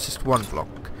blocks, it's just one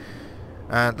block.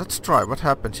 And let's try what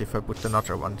happens if I put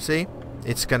another one. See?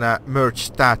 It's gonna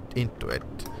merge that into it.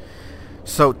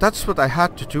 So that's what I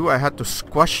had to do. I had to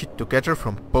squash it together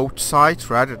from both sides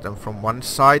rather than from one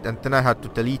side, and then I had to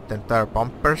delete the entire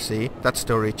bumper. See? That's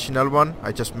the original one.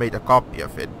 I just made a copy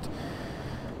of it.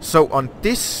 So on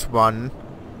this one,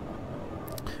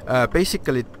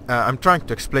 basically, I'm trying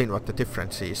to explain what the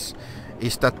difference is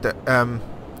that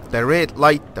the red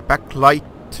light, the back light,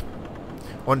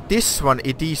 on this one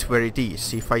it is where it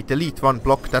is. If I delete one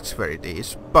block, that's where it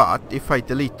is. But if I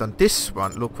delete on this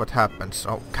one, look what happens.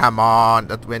 Oh, come on,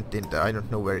 that went in there. I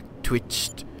don't know where it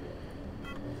twitched.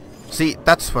 See,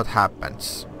 that's what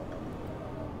happens.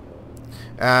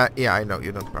 Yeah, I know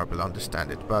you don't probably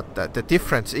understand it, but the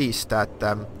difference is that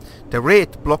the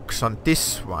red blocks on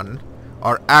this one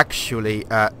are actually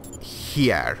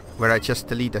here, where I just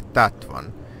deleted that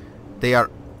one. They are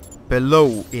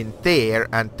below in there,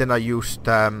 and then I used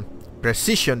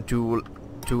precision tool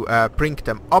to bring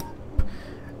them up,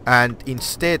 and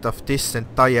instead of this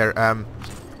entire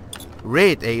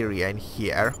red area in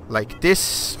here, like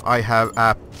this, I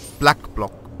have black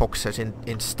block boxes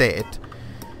instead.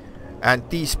 And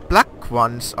these black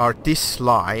ones are this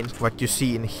line, what you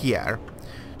see in here.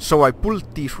 So I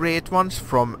pulled these red ones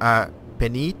from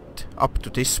beneath up to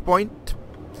this point,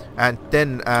 and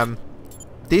then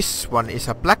this one is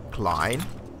a black line,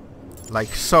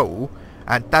 like so,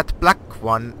 and that black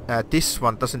one, this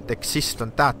one doesn't exist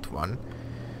on that one.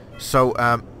 So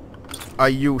I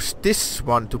use this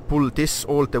one to pull this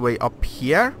all the way up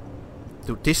here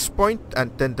to this point,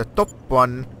 and then the top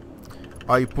one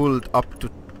I pulled up to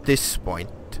this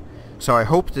point. So I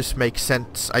hope this makes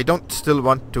sense. I don't still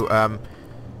want to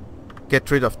get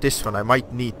rid of this one. I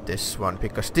might need this one,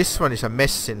 because this one is a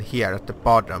mess in here at the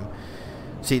bottom.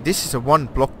 See, this is a one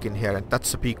block in here, and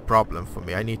that's a big problem for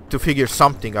me. I need to figure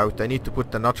something out. I need to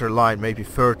put another line maybe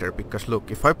further, because look,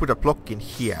 if I put a block in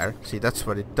here, see, that's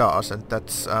what it does, and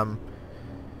that's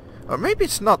or maybe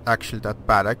it's not actually that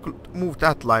bad. I could move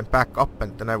that line back up,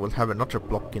 and then I will have another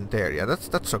block in there. Yeah,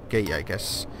 that's okay, I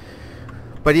guess.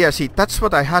 But yeah, see, that's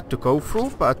what I had to go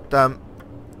through, but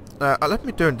let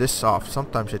me turn this off.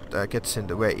 Sometimes it gets in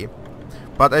the way.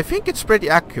 But I think it's pretty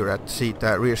accurate, see,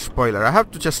 the rear spoiler. I have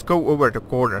to just go over the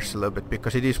corners a little bit,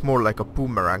 because it is more like a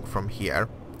boomerang from here.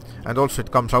 And also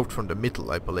it comes out from the middle,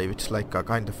 I believe. It's like a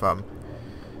kind of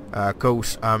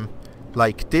goes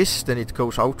like this, then it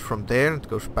goes out from there and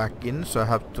goes back in. So I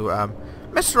have to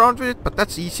mess around with it, but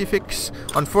that's easy fix.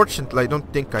 Unfortunately, I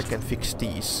don't think I can fix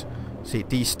these. See,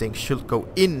 these things should go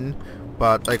in,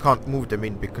 but I can't move them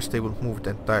in because they will move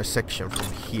the entire section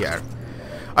from here.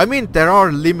 I mean, there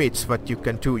are limits what you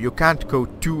can do. You can't go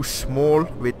too small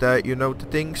with you know, the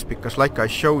things, because like I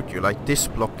showed you, like this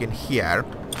block in here,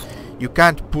 you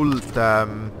can't pull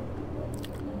the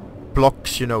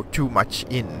blocks, you know, too much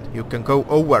in. You can go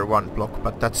over one block,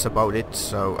 but that's about it.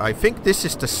 So I think this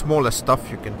is the smallest stuff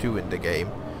you can do in the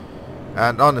game,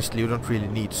 and honestly you don't really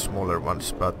need smaller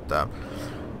ones.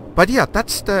 But yeah,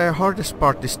 that's the hardest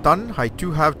part is done. I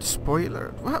do have the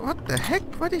spoiler. What the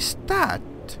heck? What is that?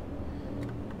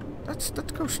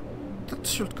 That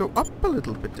should go up a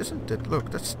little bit, isn't it?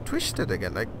 Look, that's twisted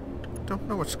again. I don't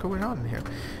know what's going on here.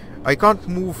 I can't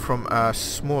move from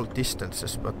small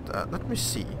distances, but let me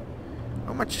see.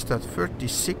 How much is that?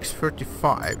 36,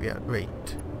 35. Yeah,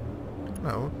 wait.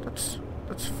 No, that's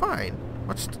fine.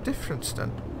 What's the difference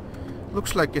then?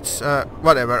 Looks like it's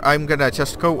whatever. I'm gonna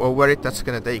just go over it. That's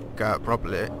gonna take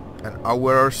probably an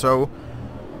hour or so.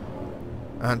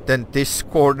 And then this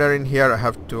corner in here, I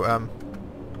have to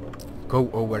go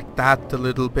over that a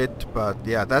little bit. But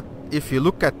yeah, that, if you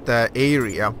look at the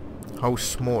area, how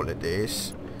small it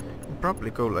is, you can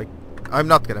probably go like, I'm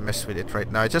not gonna mess with it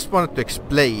right now. I just wanted to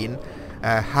explain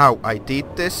how I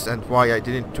did this and why I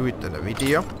didn't do it in a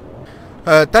video.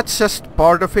 That's just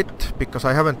part of it, because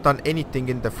I haven't done anything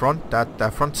in the front.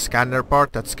 That front scanner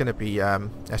part, that's gonna be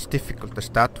as difficult as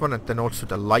that one. And then also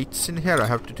the lights in here, I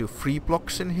have to do 3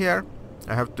 blocks in here.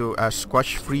 I have to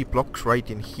squash 3 blocks right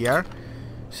in here.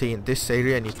 See, in this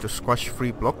area I need to squash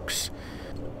 3 blocks.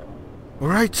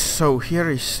 Right, so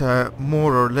here is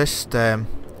more or less the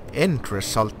end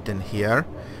result in here.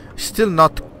 Still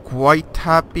not quite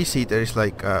happy. See, there is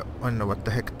like I don't know what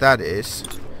the heck that is.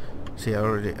 See, I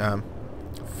already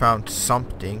found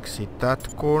something. See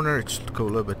that corner, it should go a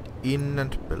little bit in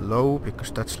and below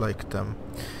because that's like the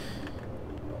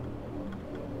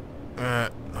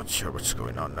not sure what's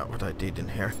going on now, what I did in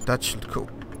here. That should go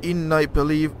in, I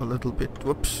believe, a little bit.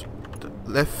 Whoops. The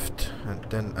left, and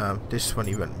then this one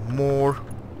even more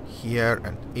here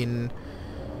and in.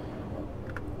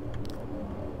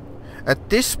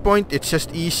 At this point it's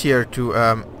just easier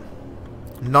to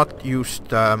not use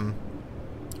the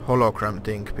hologram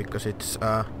thing because it's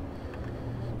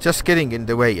just getting in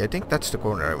the way. I think that's the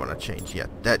corner I want to change. Yeah,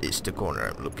 that is the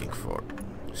corner I'm looking for.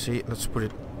 See, let's put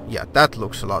it. Yeah, that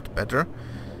looks a lot better.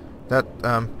 That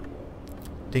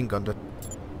thing on the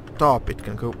top, it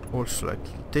can go also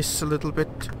like this a little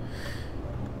bit.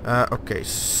 Okay,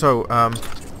 so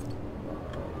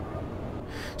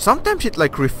sometimes it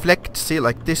like reflects. See,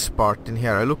 like this part in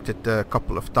here, I looked at a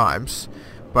couple of times,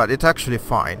 but it's actually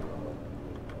fine.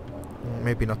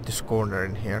 Maybe not this corner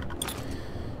in here.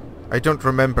 I don't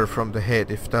remember from the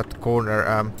head if that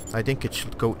corner, I think it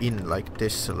should go in like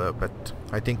this a little bit.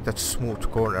 I think that's smooth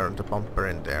corner on the bumper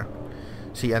in there.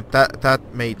 See, and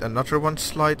that made another one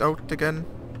slide out again.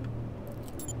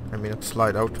 I mean, not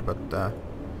slide out,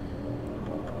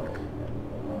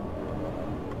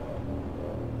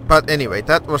 but anyway,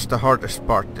 that was the hardest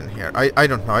part in here. I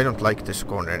don't know, I don't like this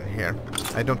corner in here.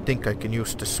 I don't think I can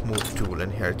use the smooth tool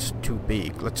in here, it's too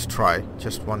big. Let's try,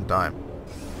 just one time.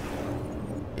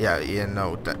 Yeah,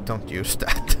 no, don't use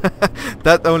that.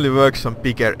 That only works on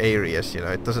bigger areas, you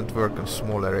know, it doesn't work on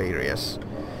smaller areas.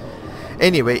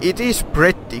 Anyway, it is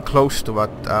pretty close to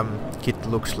what KITT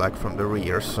looks like from the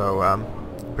rear, so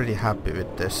pretty happy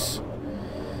with this.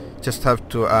 Just have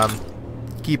to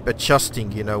keep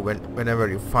adjusting, you know, whenever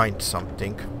you find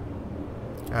something.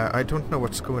 I don't know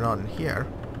what's going on here.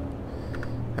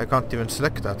 I can't even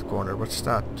select that corner. What's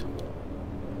that?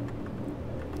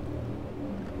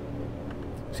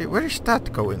 See, where is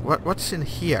that going? What's in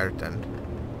here then?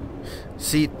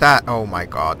 See that? Oh my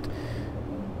god.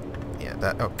 Yeah,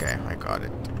 that. Okay, I got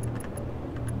it.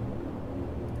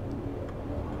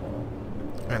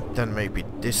 And then maybe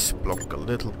this block a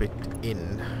little bit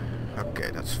in.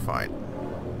 Okay, that's fine.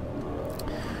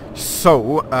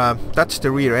 So, that's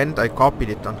the rear end. I copied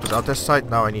it onto the other side.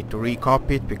 Now I need to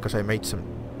recopy it because I made some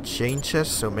changes.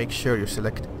 So make sure you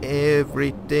select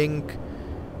everything.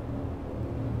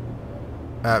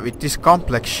 With these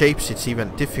complex shapes it's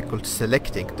even difficult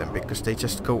selecting them because they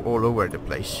just go all over the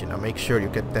place, you know. Make sure you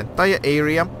get the entire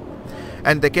area.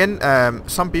 And again,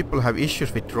 some people have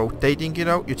issues with rotating, you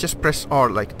know. You just press R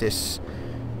like this.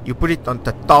 You put it on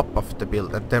the top of the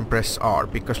build and then press R.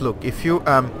 Because look, if you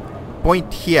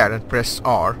point here and press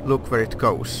R, look where it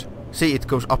goes. See, it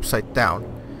goes upside down.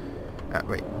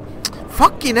 Wait.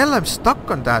 Fucking hell, I'm stuck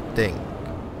on that thing.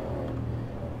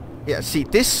 Yeah, see,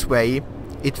 this way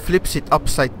it flips it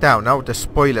upside down. Now the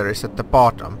spoiler is at the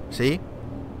bottom. See?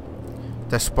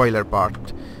 The spoiler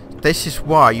part. This is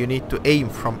why you need to aim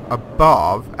from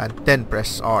above and then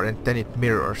press R and then it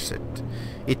mirrors it.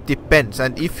 It depends.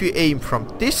 And if you aim from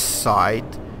this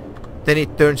side, then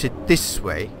it turns it this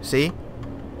way. See?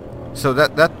 So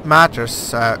that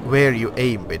matters where you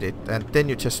aim with it. And then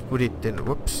you just put it in.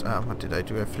 Whoops. What did I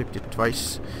do? I flipped it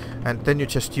twice. And then you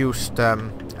just use the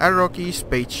arrow keys,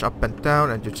 page up and down,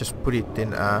 and you just put it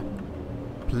in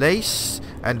place.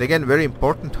 And again, very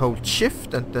important, hold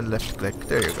shift and then left click.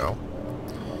 There you go.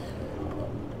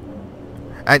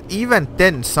 And even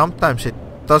then, sometimes it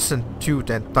doesn't do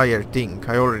the entire thing.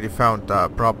 I already found a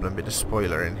problem with the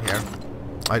spoiler in here.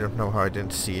 I don't know how I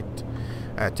didn't see it.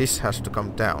 This has to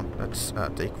come down. Let's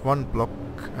take one block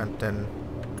and then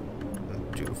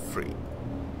 1, 2, 3.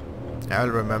 I'll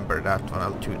remember that one.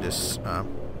 I'll do this 1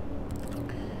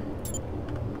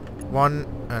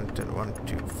 and then 1,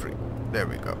 2, 3. There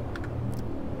we go.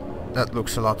 That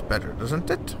looks a lot better, doesn't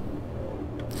it?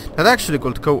 That actually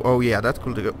could go. Oh yeah, that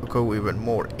could go even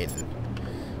more in.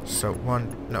 So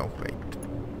 1. No, wait.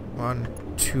 1,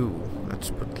 2.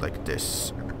 Let's put like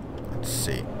this. Let's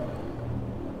see.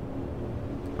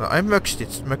 Well, I mixed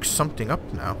something up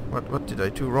now. What did I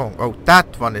do wrong? Oh,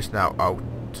 that one is now out.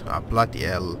 Bloody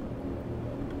hell.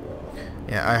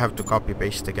 Yeah, I have to copy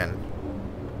paste again.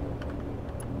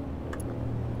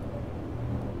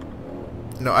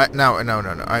 No, no,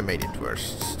 I made it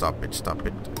worse. Stop it.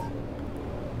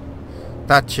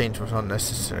 That change was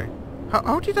unnecessary.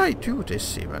 How did I do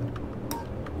this even?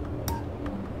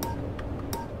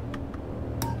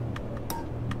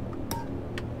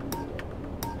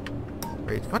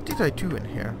 Wait, what did I do in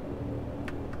here?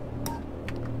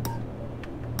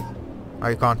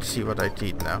 I can't see what I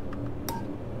did now.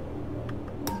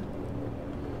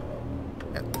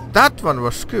 Yeah, that one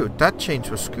was good. That change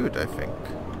was good, I think.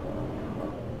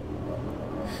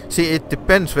 See, it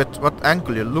depends with what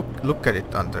angle you look at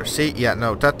it under. See, yeah,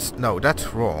 no,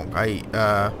 that's wrong.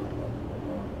 I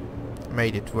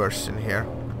made it worse in here.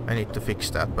 I need to fix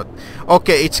that, but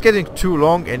okay, it's getting too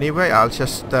long anyway. I'll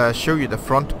just show you the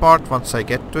front part once I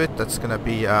get to it. That's gonna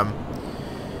be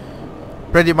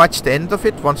pretty much the end of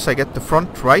it. Once I get the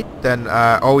front right, then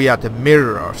oh yeah, the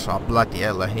mirrors. Oh bloody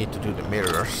hell, I need to do the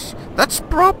mirrors. That's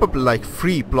probably like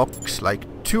 3 blocks, like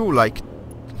 2 like...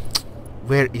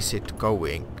 Where is it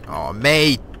going? Oh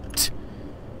mate!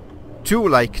 2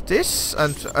 like this,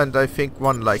 and I think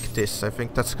 1 like this. I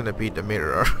think that's gonna be the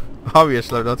mirror.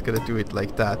 Obviously I'm not gonna do it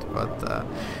like that, but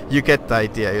you get the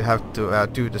idea. You have to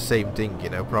do the same thing, you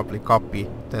know, probably copy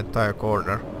the entire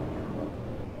corner.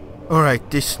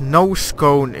 Alright, this nose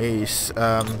cone is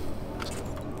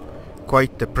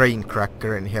quite the brain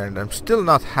cracker in here, and I'm still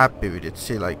not happy with it.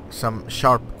 See, like some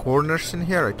sharp corners in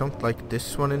here. I don't like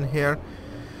this one in here.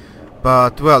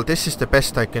 But, well, this is the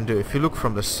best I can do. If you look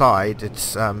from the side,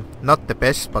 it's not the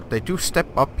best, but they do step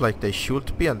up like they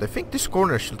should be, and I think this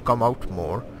corner should come out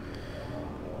more.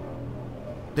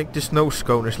 I think this nose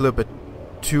cone is a little bit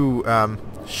too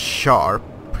sharp.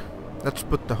 Let's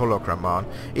put the hologram on.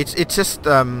 It's just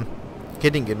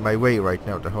getting in my way right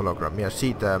now, the hologram. Yeah,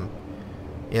 see the...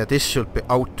 yeah, this should be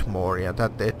out more. Yeah,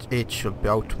 that edge should be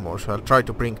out more. So I'll try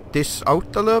to bring this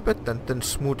out a little bit and then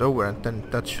smooth over, and then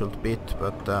that should be it.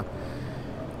 But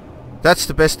that's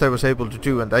the best I was able to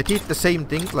do. And I did the same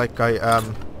thing like I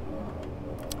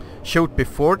showed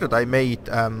before, that I made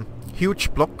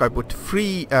huge block. I put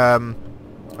 3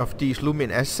 of these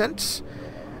luminescents,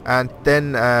 and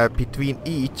then between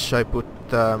each I put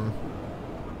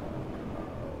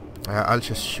I'll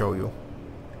just show you.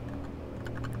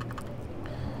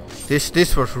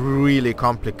 This was really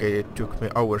complicated. It took me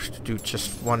hours to do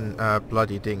just one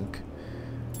bloody thing.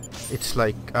 It's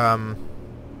like I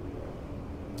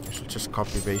should just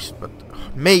copy paste, but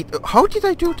mate, how did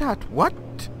I do that? What?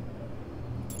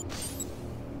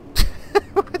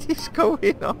 What is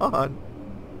going on?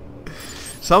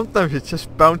 Sometimes it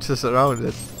just bounces around.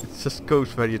 It just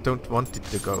goes where you don't want it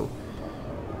to go.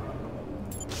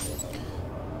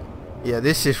 Yeah,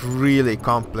 this is really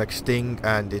complex thing,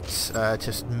 and it's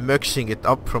just mixing it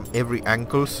up from every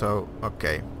angle. So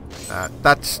okay,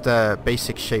 that's the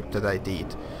basic shape that I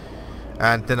did,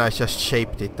 and then I just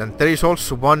shaped it. And there is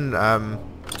also one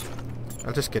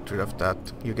I'll just get rid of that.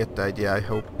 You get the idea, I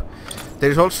hope. There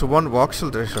is also one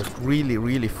voxel that is like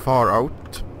really far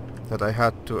out that I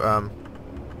had to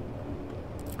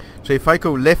so if I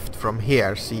go left from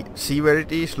here, see where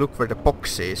it is? Look where the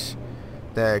box is.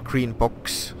 The green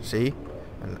box, see?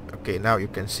 And okay, now you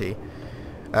can see.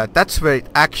 That's where it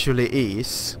actually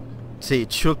is. See,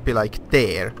 it should be like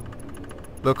there.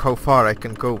 Look how far I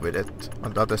can go with it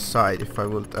on the other side if I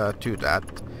will do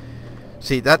that.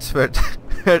 See, that's where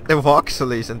the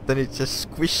voxel is, and then it just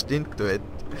squished into it.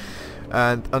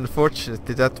 And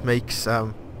unfortunately that makes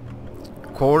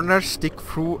corners stick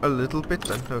through a little bit.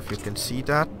 I don't know if you can see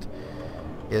that.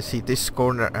 Yeah, see this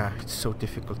corner, it's so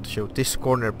difficult to show. This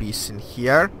corner piece in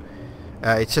here,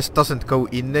 it just doesn't go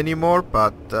in anymore,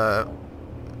 but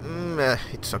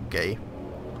it's okay,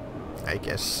 I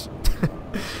guess.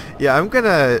 Yeah, I'm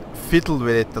gonna fiddle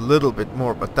with it a little bit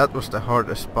more, but that was the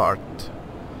hardest part.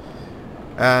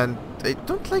 And I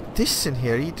don't like this in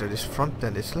here either, this front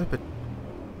end. It's a little bit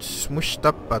smushed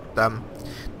up, but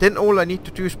then all I need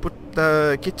to do is put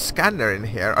the KITT scanner in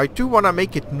here. I do wanna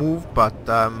make it move, but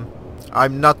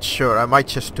I'm not sure. I might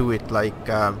just do it like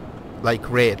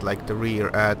red, like the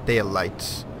rear tail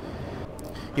lights.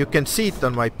 You can see it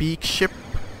on my big ship.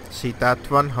 See that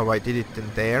one, how I did it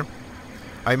in there.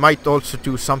 I might also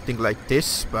do something like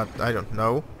this, but I don't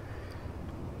know.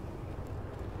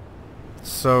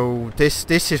 So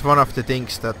this is one of the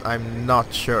things that I'm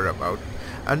not sure about.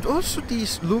 And also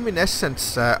these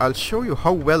luminescents, I'll show you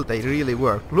how well they really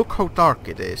work. Look how dark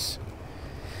it is.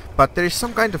 But there is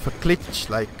some kind of a glitch,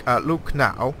 like, look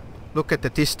now. Look at the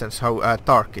distance, how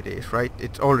dark it is, right?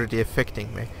 It's already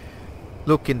affecting me.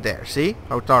 Look in there, see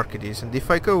how dark it is? And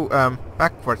if I go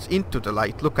backwards into the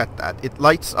light, look at that. It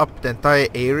lights up the entire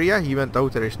area, even though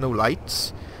there is no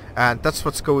lights. And that's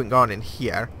what's going on in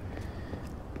here.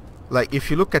 Like,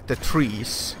 if you look at the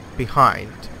trees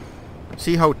behind,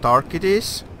 see how dark it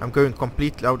is? I'm going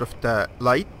completely out of the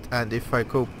light. And if I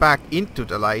go back into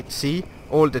the light, see?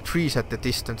 All the trees at the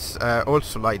distance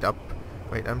also light up.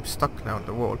 Wait, I'm stuck now on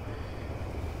the wall.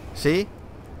 See?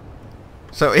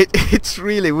 So it's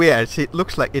really weird. See, it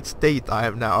looks like it's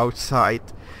daytime now outside.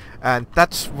 and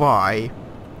that's why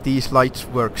these lights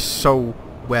work so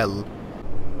well.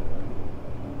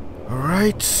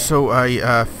 Alright, so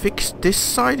I fixed this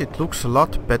side. It looks a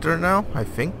lot better now, I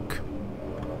think.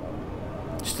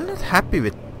 Still not happy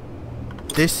with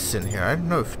this in here. I don't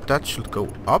know if that should go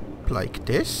up like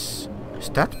this. Is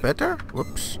that better?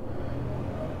 Whoops.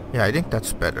 Yeah, I think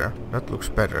that's better. That looks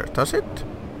better. Does it?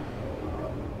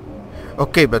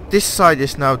 Okay, but this side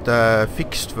is now the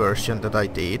fixed version that I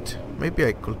did. Maybe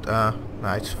I could... no,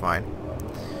 it's fine.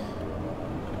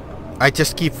 I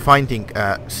just keep finding...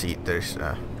 see, there's...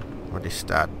 what is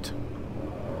that?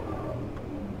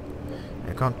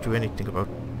 I can't do anything about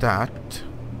that.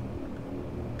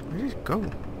 Where did it go?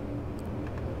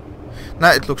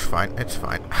 Nah, it looks fine. It's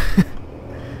fine.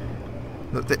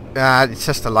 It's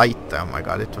just a light. Oh my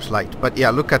god, it was light. But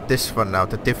yeah, look at this one now,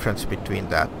 the difference between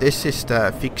that. This is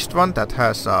the fixed one that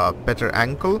has a better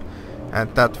angle,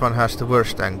 and that one has the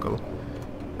worst angle.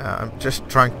 I'm just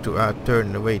trying to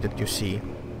turn the way that you see.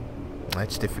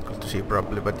 It's difficult to see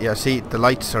probably, but yeah, see, the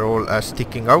lights are all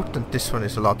sticking out, and this one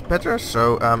is a lot better.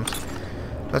 So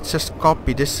let's just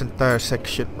copy this entire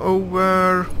section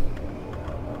over.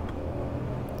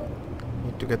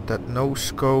 Need to get that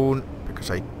nose cone, because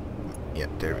yeah,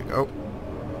 there we go.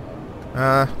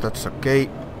 That's okay.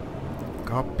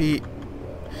 Copy.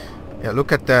 Yeah,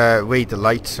 look at the way the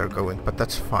lights are going, but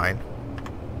that's fine.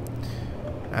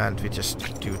 And we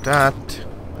just do that,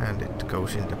 and it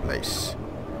goes into place.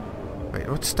 Wait,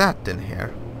 what's that in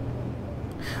here?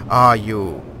 Ah,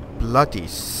 you bloody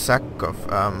sack of...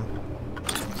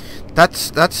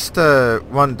 That's the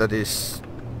one that is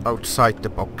outside the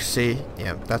box, see?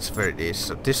 Yeah, that's where it is.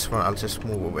 So this one I'll just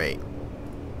move away.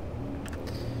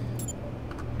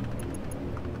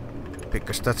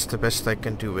 Because that's the best I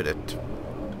can do with it.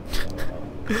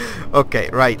 Okay,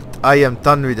 right. I am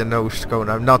done with the nose cone.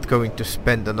 I'm not going to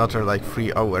spend another like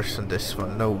 3 hours on this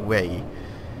one. No way.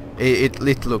 It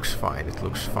looks fine. It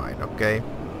looks fine, okay?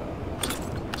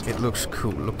 It looks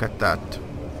cool. Look at that.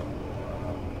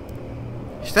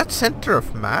 Is that center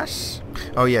of mass?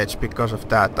 Oh yeah, it's because of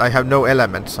that. I have no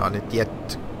elements on it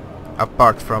yet.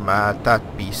 Apart from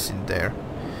that piece in there.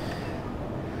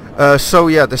 So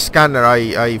yeah, the scanner,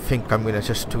 I think I'm gonna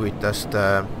just do it as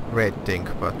the red thing,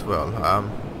 but well,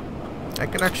 I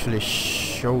can actually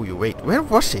show you. Wait, where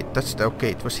was it? That's the,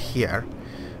 okay, it was here.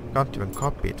 Can't even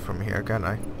copy it from here, can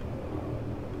I?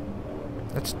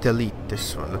 Let's delete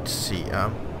this one. Let's see.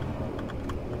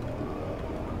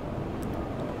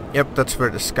 Yep, that's where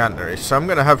the scanner is. So I'm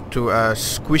gonna have to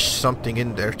squish something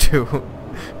in there too.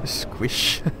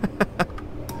 Squish.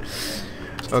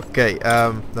 Okay,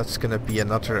 that's gonna be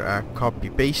another copy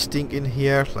pasting in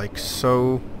here, like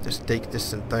so. Just take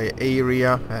this entire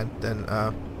area and then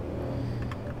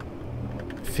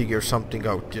figure something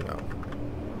out, you know.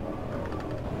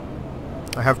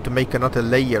 I have to make another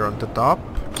layer on the top.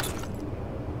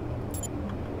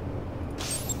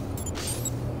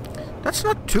 That's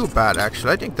not too bad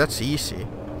actually. I think that's easy.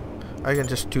 I can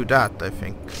just do that, I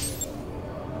think.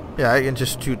 Yeah, I can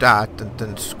just do that and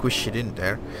then squish it in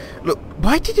there. Look,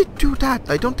 why did it do that?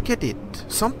 I don't get it.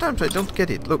 Sometimes I don't get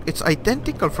it. Look, it's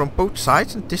identical from both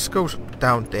sides and this goes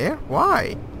down there.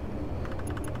 Why?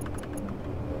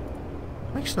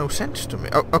 Makes no sense to me.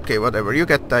 Oh, okay, whatever. You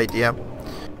get the idea.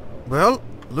 Well,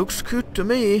 looks good to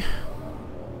me.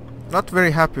 Not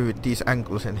very happy with these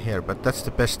angles in here, but that's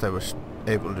the best I was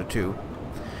able to do.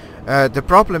 The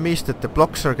problem is that the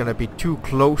blocks are gonna be too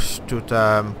close to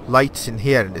the lights in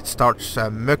here, and it starts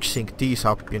mixing these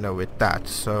up, you know, with that.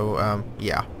 So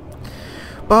yeah,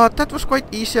 but that was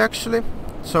quite easy actually.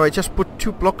 So I just put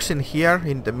 2 blocks in here,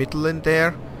 in the middle in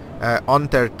there,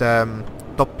 under the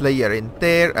top layer in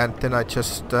there, and then I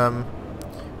just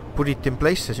put it in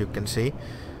place, as you can see.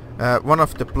 One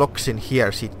of the blocks in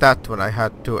here, see, that one I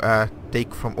had to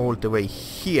take from all the way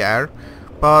here,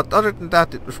 but other than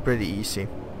that it was pretty easy.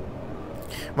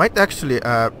 Might actually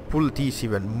pull these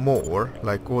even more,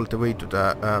 like all the way to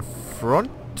the front.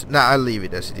 Nah, I'll leave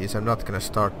it as it is. I'm not gonna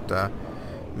start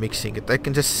mixing it. I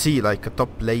can just see like a top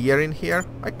layer in here.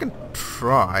 I can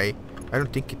try. I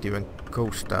don't think it even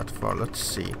goes that far. Let's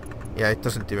see. Yeah, it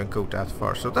doesn't even go that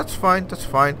far. So that's fine, that's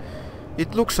fine.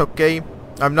 It looks okay.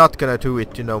 I'm not gonna do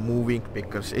it, you know, moving,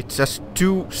 because it's just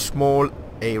too small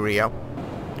area.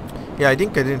 Yeah, I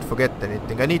think I didn't forget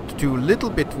anything. I need to do a little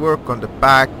bit work on the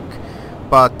back.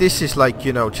 But this is like,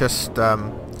 you know, just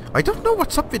I don't know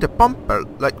what's up with the bumper.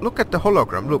 Like, look at the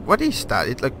hologram. Look, what is that?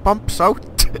 It like pumps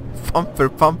out. Bumper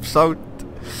pumps out.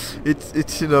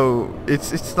 It's you know,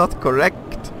 it's not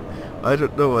correct. I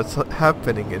don't know what's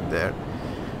happening in there.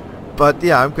 But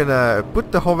yeah, I'm gonna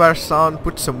put the hovers on,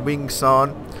 put some wings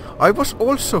on. I was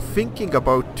also thinking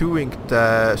about doing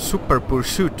the super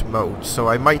pursuit mode, so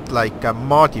I might like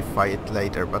modify it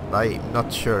later, but I'm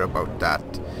not sure about that.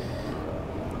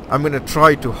 I'm gonna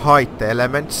try to hide the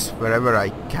elements wherever I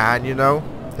can, you know,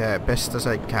 the best as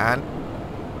I can.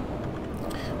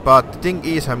 But the thing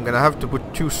is, I'm gonna have to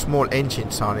put 2 small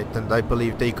engines on it, and I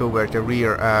believe they go where the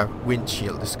rear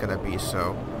windshield is gonna be,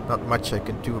 so not much I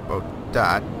can do about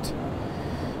that.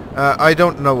 I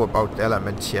don't know about the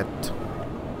elements yet.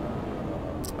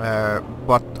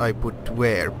 What I put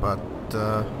where, but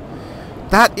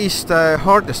that is the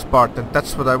hardest part, and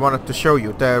that's what I wanted to show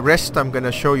you. The rest I'm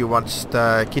gonna show you once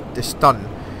the kit is done.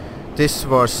 This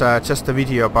was just a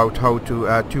video about how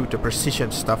to do the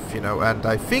precision stuff, you know, and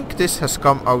I think this has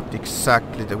come out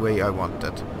exactly the way I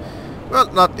wanted.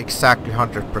 Well, not exactly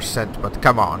 100%, but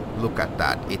come on, look at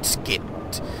that, it's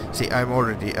KITT. See, I'm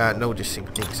already noticing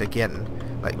things again.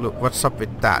 Like, look, what's up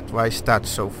with that? Why is that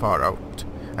so far out?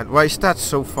 And why is that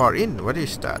so far in? What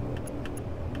is that?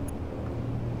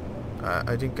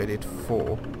 I think I did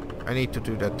 4. I need to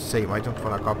do that same. I don't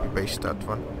want to copy paste that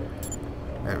one.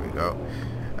 There we go.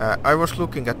 I was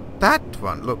looking at that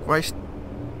one. Look, why is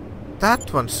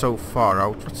that one so far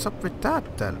out? What's up with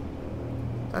that then?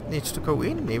 That needs to go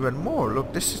in even more.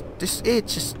 Look, this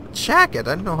edge is jagged.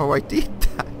 I don't know how I did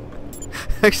that.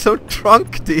 I so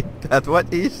drunk did that.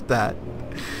 What is that?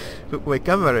 Look, my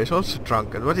camera is also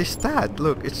drunken. What is that?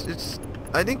 Look, it's.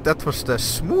 I think that was the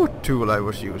smooth tool I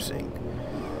was using.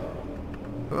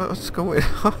 What's going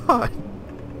on?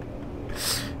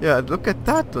 Yeah, look at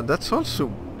that one. That's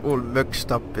also all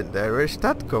mixed up in there. Where's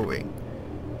that going?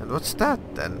 And what's that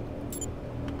then?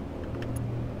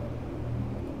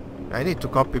 I need to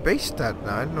copy paste that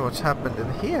now. I don't know what's happened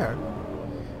in here.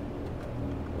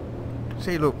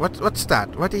 See, look, what's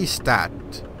that? What is that?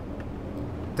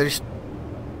 There's...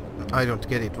 I don't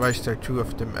get it. Why is there 2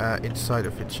 of them inside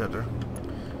of each other?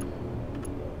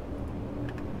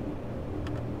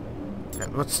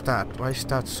 And what's that? Why is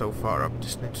that so far up?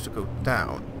 This needs to go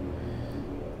down.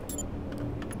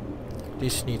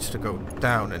 This needs to go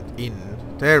down and in.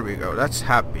 There we go. That's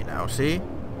happy now. See?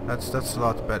 That's a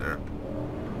lot better.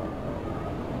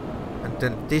 And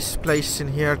then this place in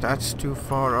here, that's too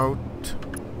far out.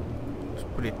 Let's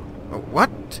put it... Oh,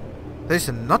 what? There's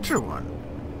another one.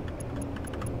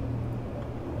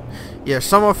 Yeah,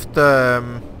 some of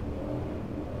the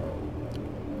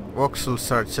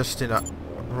voxels are just in a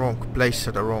wrong place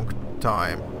at the wrong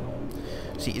time.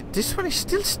 See, this one is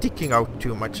still sticking out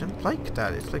too much. I don't like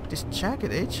that. It's like these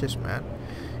jagged edges, man.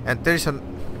 And there's an...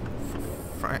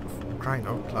 crying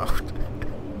out loud.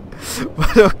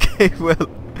 But okay, well,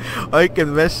 I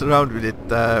can mess around with it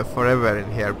forever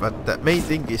in here. But the main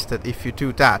thing is that if you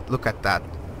do that, look at that.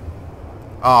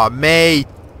 Aw, mate!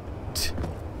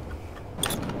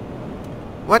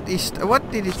 What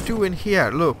did it do in here?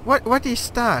 Look, what is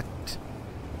that?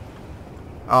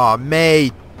 Aw,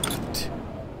 mate!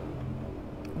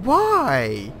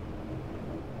 Why?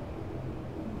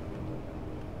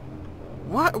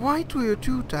 Why do you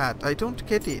do that? I don't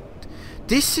get it.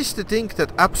 This is the thing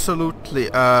that absolutely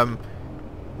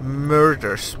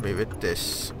murders me with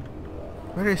this.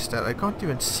 Where is that? I can't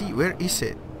even see. Where is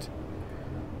it?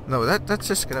 No, that's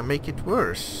just gonna make it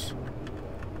worse.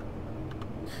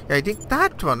 Yeah, I think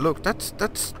that one. Look, that's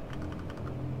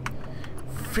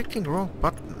freaking wrong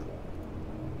button.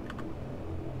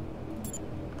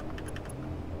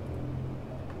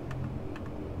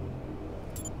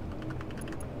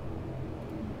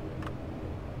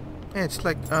 Yeah, it's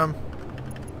like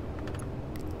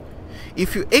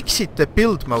if you exit the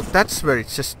build mode, that's where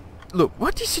it's just... Look,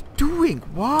 what is it doing?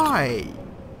 Why?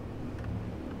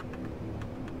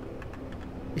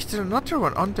 Is there another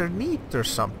one underneath or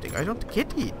something? I don't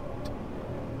get it.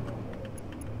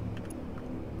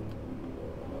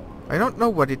 I don't know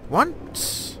what it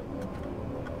wants.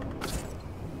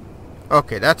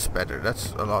 Okay, that's better.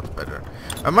 That's a lot better.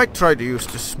 I might try to use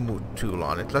the smooth tool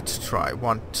on it. Let's try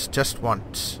once. Just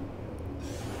once.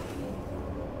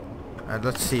 And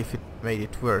let's see if it made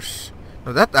it worse.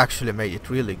 No, that actually made it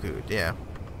really good, yeah.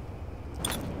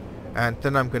 And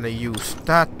then I'm gonna use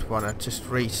that one and just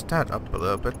raise that up a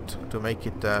little bit to make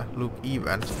it look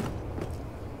even.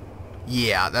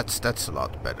 Yeah, that's a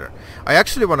lot better. I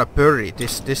actually wanna bury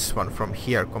this one from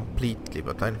here completely,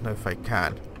 but I don't know if I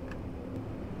can.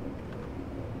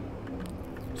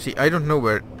 See, I don't know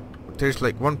where... There's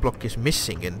like one block is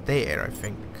missing in there, I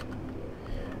think.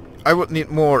 I would need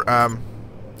more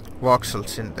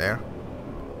voxels in there.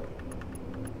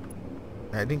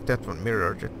 I think that one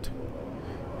mirrored it.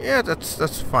 Yeah,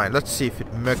 that's fine. Let's see if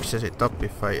it mixes it up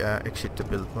if I exit the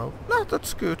build mode. No,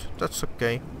 that's good. That's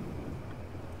okay.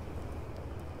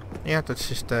 Yeah, that's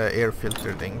just the air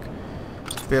filter thing.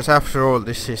 Because after all,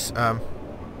 this is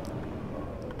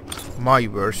my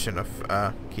version of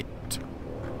KITT.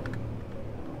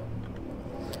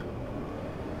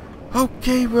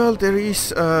 Okay, well, there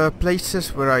is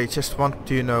places where I just want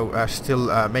to, you know,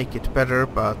 still make it better,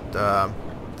 but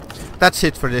that's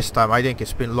it for this time. I think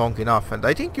it's been long enough, and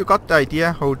I think you got the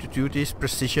idea how to do these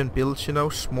precision builds, you know,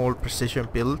 small precision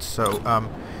builds. So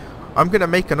I'm gonna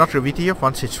make another video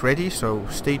once it's ready, so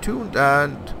stay tuned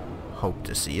and hope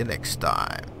to see you next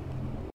time.